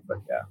faster than that.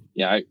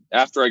 But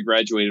after I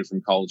graduated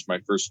from college, my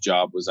first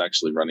job was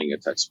actually running a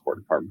tech support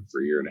department for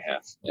a year and a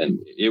half. And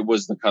it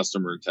was the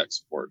customer tech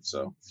support.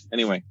 So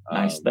anyway.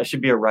 Nice. That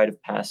should be a rite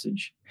of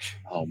passage.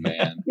 Oh,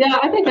 man. Yeah,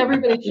 I think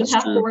everybody should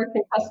have to work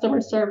in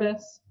customer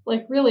service.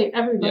 Like really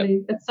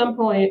everybody at some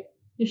point.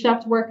 You should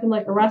have to work in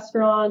like a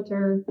restaurant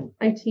or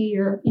IT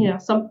or,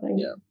 something.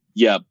 Yeah.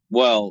 Yeah,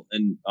 well,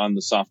 and on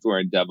the software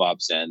and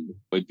DevOps end, it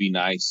would be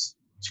nice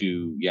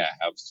to,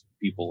 have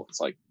people, it's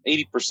like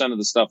 80% of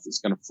the stuff that's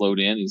going to float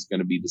in is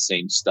going to be the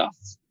same stuff,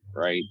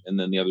 right? And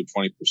then the other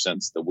 20%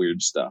 is the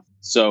weird stuff.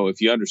 So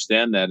if you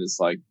understand that, it's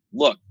like,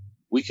 look,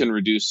 we can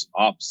reduce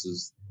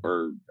ops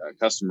or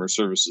customer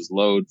services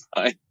load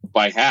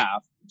by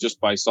half just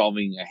by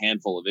solving a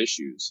handful of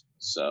issues.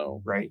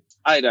 So right.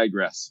 I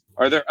digress.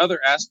 Are there other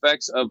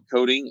aspects of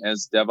coding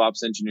as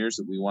DevOps engineers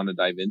that we want to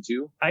dive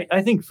into?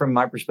 I think from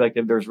my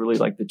perspective, there's really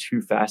like the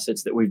two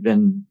facets that we've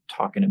been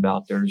talking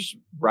about. There's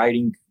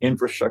writing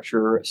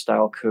infrastructure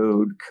style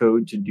code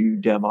to do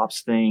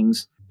DevOps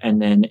things, and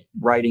then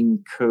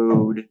writing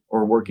code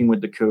or working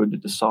with the code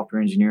that the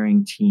software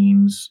engineering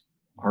teams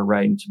are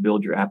writing to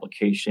build your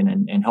application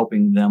and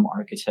helping them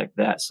architect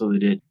that so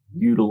that it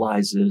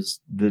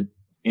utilizes the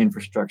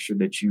infrastructure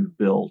that you've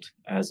built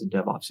as a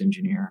DevOps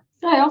engineer.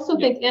 I also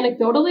think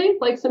anecdotally,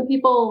 like some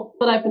people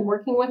that I've been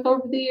working with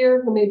over the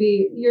year, who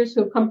maybe years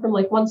who have come from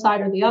like one side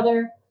or the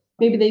other,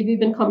 maybe they've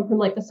even come from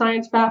like a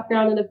science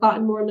background and have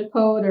gotten more into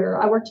code, or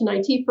I worked in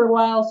IT for a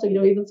while. So,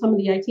 even some of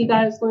the IT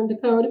guys learned to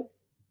code.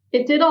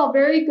 It did all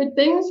very good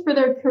things for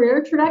their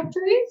career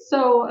trajectory.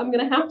 So I'm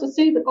going to have to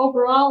say that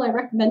overall, I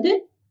recommend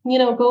it.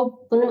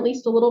 Go learn at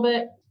least a little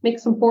bit, make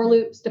some for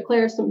loops,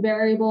 declare some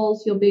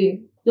variables. You'll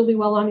be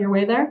well on your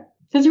way there.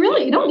 Because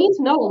you don't need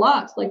to know a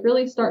lot to like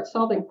really start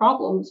solving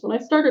problems. When I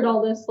started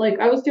all this, like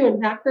I was doing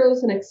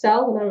macros in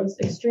Excel and I was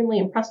extremely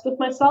impressed with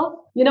myself,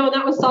 and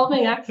that was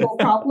solving actual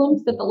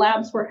problems that the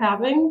labs were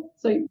having.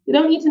 So you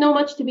don't need to know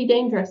much to be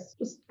dangerous.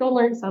 Just go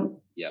learn some.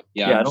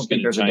 Yeah. I don't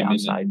think there's a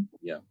downside.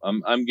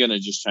 I'm going to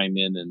just chime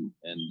in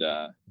and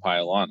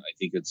pile on. I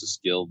think it's a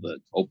skill that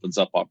opens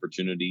up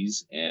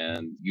opportunities,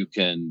 and you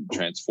can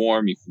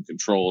transform, you can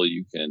control,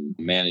 you can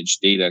manage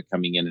data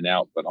coming in and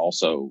out, but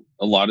also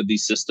a lot of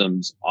these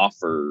systems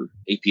offer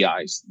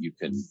APIs you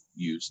can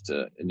use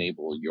to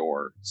enable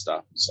your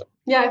stuff. So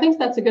yeah, I think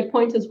that's a good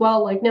point as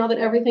well. Like now that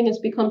everything has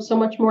become so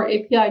much more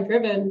API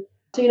driven.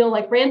 So,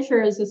 like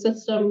Rancher is a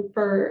system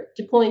for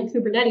deploying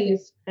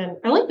Kubernetes, and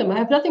I like them. I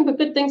have nothing but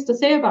good things to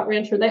say about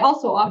Rancher. They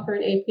also offer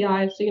an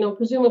API. So,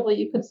 presumably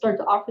you could start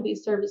to offer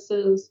these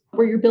services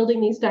where you're building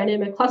these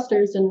dynamic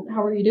clusters. And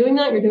how are you doing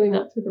that? You're doing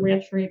that through the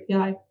Rancher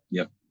API.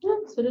 Yep. Yeah,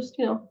 so just,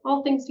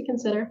 all things to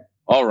consider.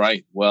 All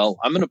right. Well,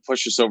 I'm going to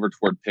push us over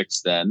toward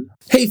picks then.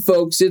 Hey,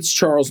 folks, it's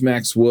Charles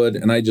Max Wood,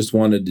 and I just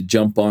wanted to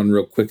jump on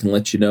real quick and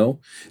let you know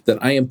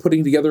that I am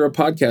putting together a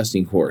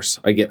podcasting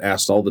course. I get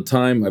asked all the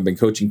time. I've been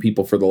coaching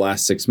people for the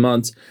last 6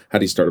 months. How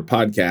do you start a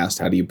podcast?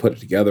 How do you put it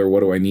together?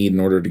 What do I need in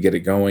order to get it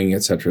going,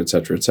 et cetera, et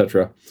cetera, et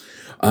cetera.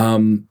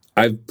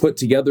 I've put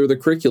together the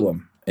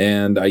curriculum.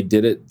 And I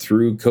did it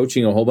through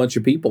coaching a whole bunch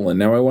of people, and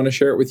now I want to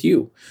share it with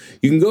you.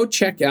 You can go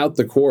check out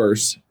the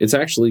course. It's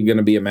actually going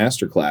to be a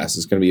masterclass.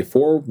 It's going to be a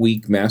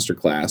 4-week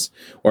masterclass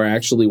where I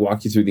actually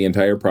walk you through the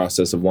entire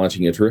process of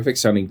launching a terrific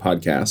sounding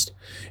podcast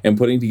and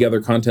putting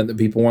together content that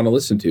people want to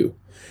listen to.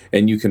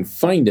 And you can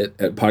find it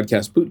at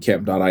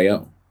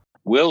podcastbootcamp.io.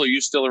 Will, are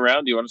you still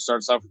around? Do you want to start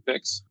us off with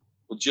picks?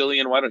 Well,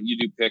 Jillian, why don't you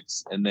do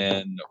picks, and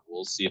then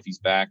we'll see if he's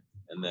back,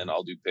 and then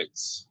I'll do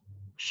picks.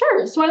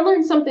 Sure. So I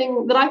learned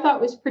something that I thought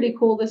was pretty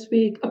cool this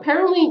week.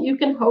 Apparently, you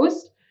can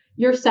host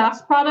your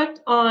SaaS product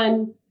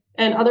on,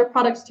 and other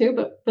products too,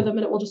 but for the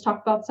minute, we'll just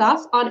talk about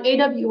SaaS, on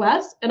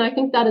AWS. And I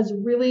think that is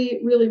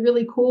really, really,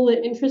 really cool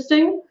and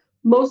interesting,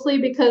 mostly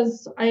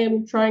because I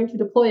am trying to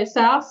deploy a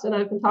SaaS, and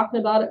I've been talking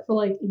about it for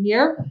like a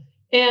year.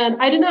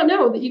 And I did not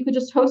know that you could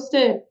just host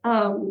it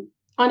on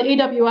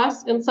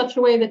AWS in such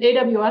a way that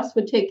AWS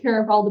would take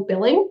care of all the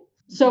billing.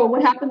 So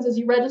what happens is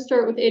you register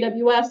it with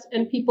AWS,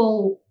 and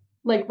people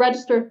like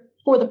register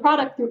for the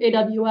product through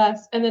AWS,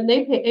 and then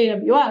they pay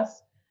AWS,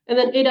 and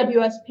then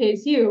AWS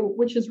pays you,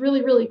 which is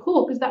really, really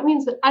cool because that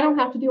means that I don't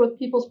have to deal with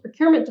people's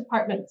procurement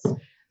departments.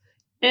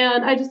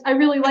 And I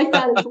really like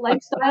that as a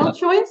lifestyle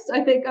choice.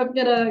 I think I'm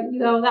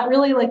gonna, that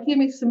really like gave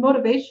me some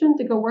motivation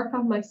to go work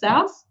on my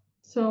SaaS.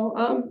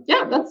 So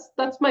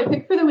that's my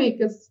pick for the week.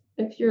 Is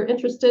if you're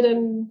interested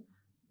in,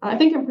 I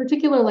think in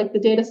particular, like the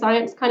data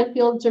science kind of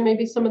fields, or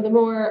maybe some of the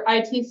more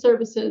IT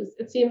services,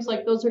 it seems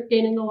like those are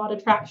gaining a lot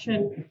of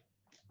traction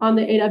on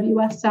the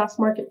AWS SaaS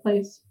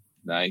marketplace.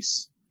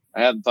 Nice.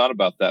 I hadn't thought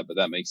about that, but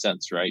that makes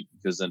sense, right?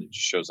 Because then it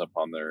just shows up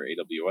on their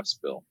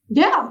AWS bill.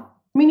 Yeah.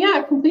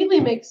 It completely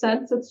makes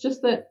sense. It's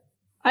just that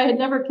I had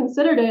never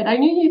considered it. I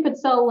knew you could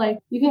sell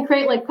you can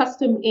create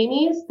custom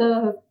AMIs,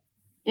 the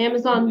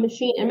Amazon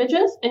machine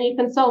images, and you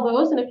can sell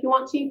those. And if you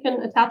want to, you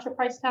can attach a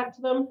price tag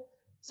to them.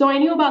 So I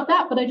knew about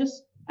that, but I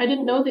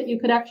didn't know that you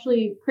could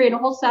actually create a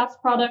whole SaaS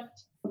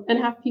product and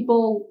have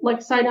people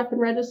like sign up and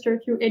register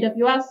through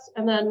AWS,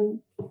 and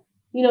then,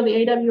 you know, the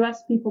AWS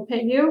people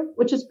pay you,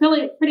 which is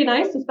pretty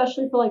nice,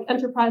 especially for like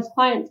enterprise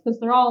clients, because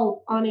they're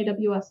all on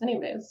AWS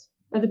anyways.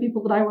 Or the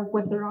people that I work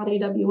with are on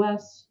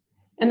AWS,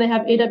 and they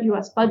have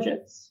AWS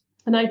budgets,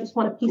 and I just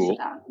want a piece of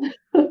that.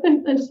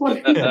 I just want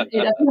a piece of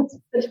AWS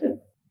budget.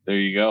 There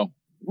you go.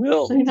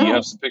 Will, do you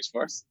have some picks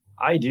for us?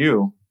 I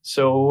do.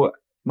 So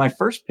my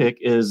first pick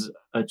is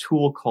a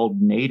tool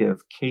called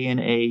Native,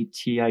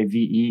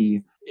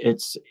 Knative.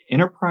 It's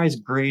enterprise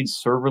grade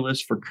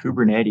serverless for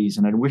Kubernetes.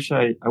 And I wish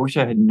I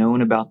had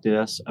known about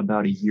this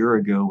about a year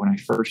ago when I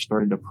first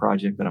started a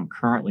project that I'm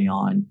currently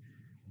on,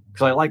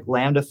 because I like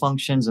Lambda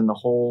functions and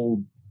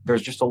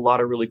there's just a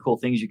lot of really cool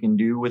things you can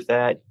do with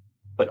that,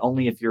 but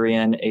only if you're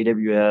in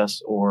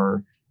AWS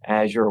or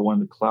Azure or one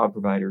of the cloud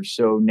providers.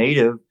 So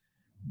Native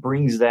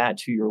brings that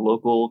to your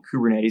local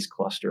Kubernetes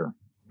cluster,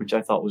 which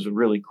I thought was a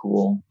really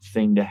cool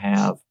thing to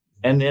have.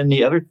 And then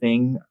the other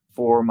thing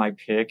for my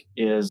pick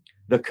is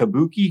the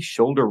Kabuki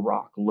Shoulder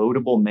Rock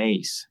loadable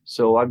mace.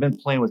 So I've been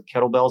playing with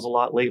kettlebells a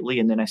lot lately,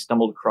 and then I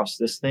stumbled across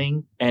this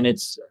thing, and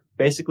it's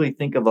basically,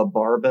 think of a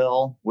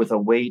barbell with a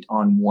weight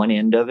on one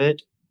end of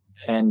it.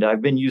 And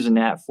I've been using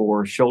that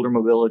for shoulder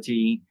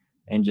mobility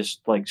and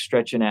just like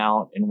stretching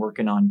out and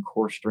working on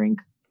core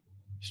strength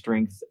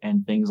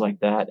and things like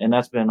that. And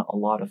that's been a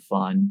lot of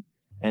fun.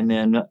 And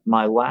then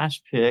my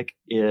last pick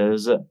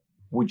is,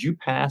 would you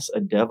pass a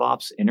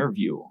DevOps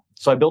interview?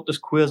 So I built this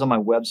quiz on my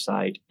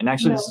website, and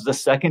actually This is the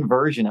second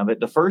version of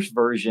it. The first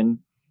version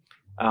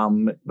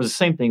was the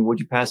same thing. Would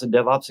you pass a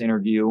DevOps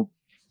interview?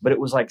 But it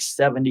was like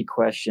 70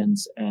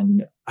 questions,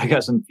 and I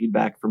got some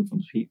feedback from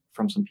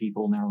some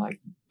people, and they're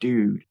like,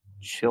 dude,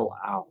 chill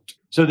out.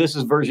 So this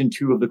is version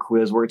 2 of the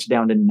quiz, where it's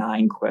down to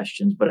 9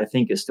 questions, but I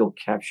think it still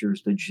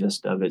captures the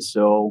gist of it.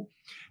 So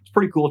it's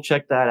pretty cool.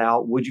 Check that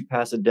out. Would you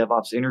pass a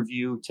DevOps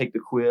interview? Take the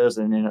quiz,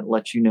 and then it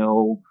lets you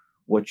know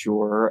what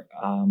your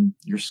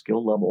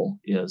skill level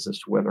is as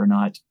to whether or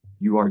not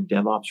you are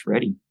DevOps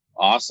ready.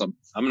 Awesome.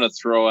 I'm going to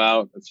throw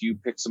out a few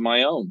picks of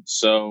my own.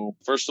 So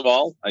first of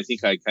all, I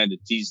think I kind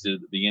of teased it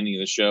at the beginning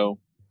of the show.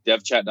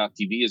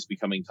 DevChat.tv is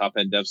becoming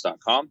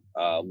topenddevs.com.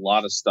 A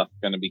lot of stuff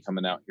going to be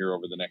coming out here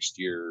over the next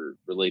year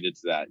related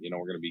to that. You know,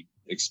 we're going to be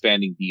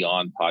expanding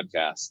beyond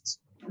podcasts.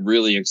 I'm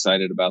really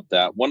excited about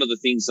that. One of the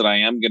things that I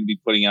am going to be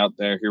putting out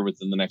there here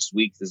within the next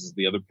week, this is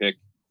the other pick,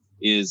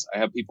 is I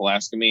have people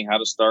asking me how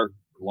to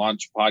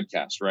launch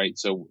podcasts, right?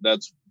 So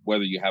that's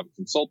whether you have a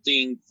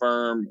consulting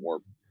firm or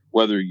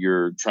whether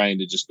you're trying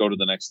to just go to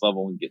the next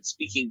level and get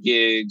speaking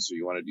gigs, or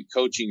you want to do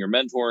coaching or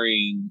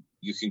mentoring.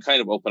 You can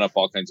kind of open up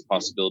all kinds of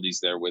possibilities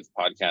there with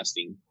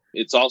podcasting.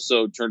 It's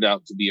also turned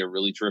out to be a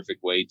really terrific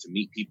way to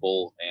meet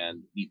people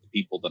and meet the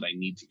people that I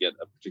need to get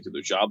a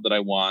particular job that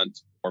I want,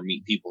 or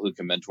meet people who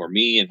can mentor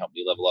me and help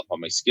me level up on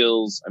my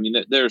skills. I mean,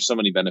 there are so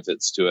many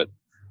benefits to it.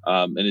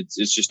 And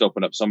it's just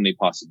opened up so many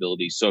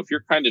possibilities. So if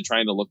you're kind of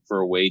trying to look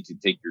for a way to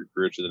take your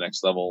career to the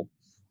next level,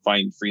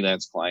 find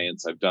freelance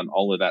clients, I've done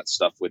all of that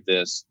stuff with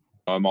this.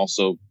 I'm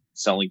also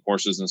selling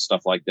courses and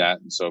stuff like that.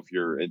 And so if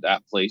you're at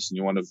that place and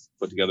you want to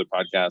put together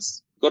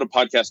podcasts, go to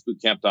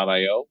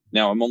podcastbootcamp.io.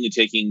 Now I'm only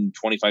taking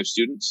 25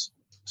 students,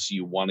 so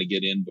you want to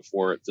get in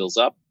before it fills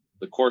up.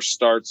 The course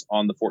starts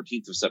on the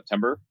 14th of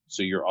September.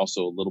 So you're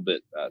also a little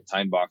bit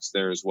time boxed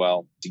there as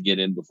well to get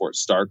in before it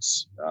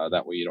starts.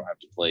 That way you don't have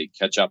to play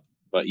catch up.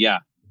 But yeah,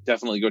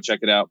 definitely go check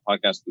it out,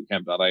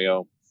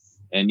 podcastbootcamp.io.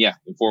 And yeah,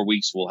 in 4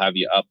 weeks, we'll have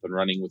you up and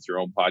running with your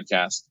own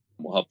podcast.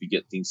 We'll help you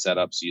get things set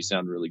up so you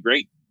sound really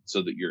great,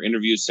 so that your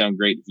interviews sound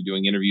great. If you're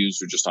doing interviews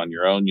or just on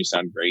your own, you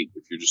sound great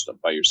if you're just up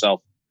by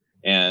yourself,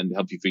 and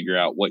help you figure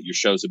out what your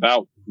show's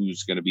about,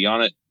 who's going to be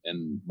on it,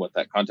 and what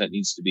that content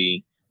needs to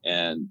be.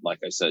 And like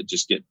I said,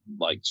 just get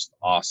just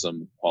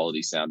awesome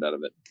quality sound out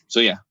of it.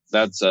 So yeah,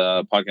 that's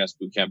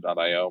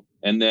podcastbootcamp.io.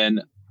 And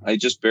then I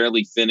just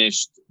barely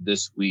finished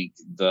this week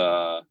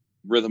the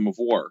Rhythm of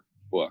War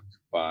book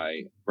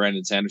by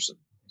Brandon Sanderson.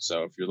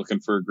 So if you're looking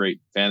for a great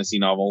fantasy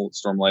novel,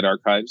 Stormlight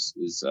Archives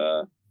is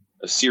a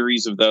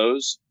series of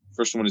those.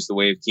 First one is The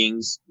Way of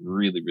Kings.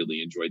 Really,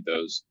 really enjoyed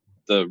those.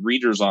 The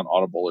readers on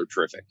Audible are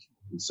terrific.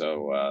 And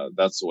so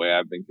that's the way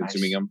I've been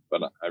consuming them,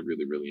 but I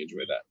really, really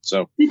enjoy that.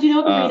 So did you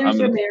know the readers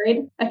are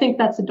married? I think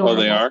that's adorable.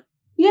 Oh, they are?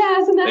 Yeah,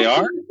 isn't that They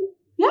are?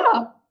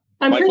 Yeah.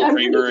 Michael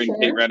Kramer and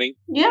Kate Redding?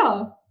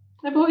 Yeah.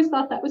 I've always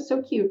thought that was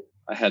so cute.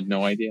 I had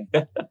no idea.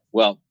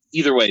 Well,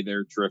 either way,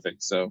 they're terrific.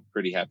 So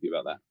pretty happy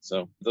about that.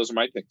 So those are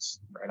my picks.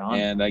 Right on.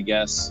 And I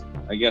guess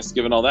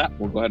given all that,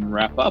 we'll go ahead and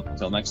wrap up.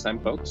 Until next time,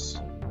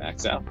 folks,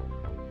 Max out.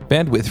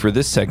 Bandwidth for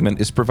this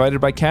segment is provided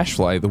by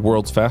CacheFly, the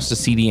world's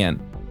fastest CDN.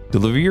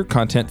 Deliver your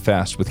content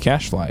fast with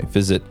CacheFly.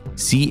 Visit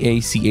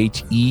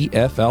CacheFly.com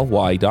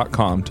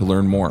to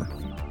learn more.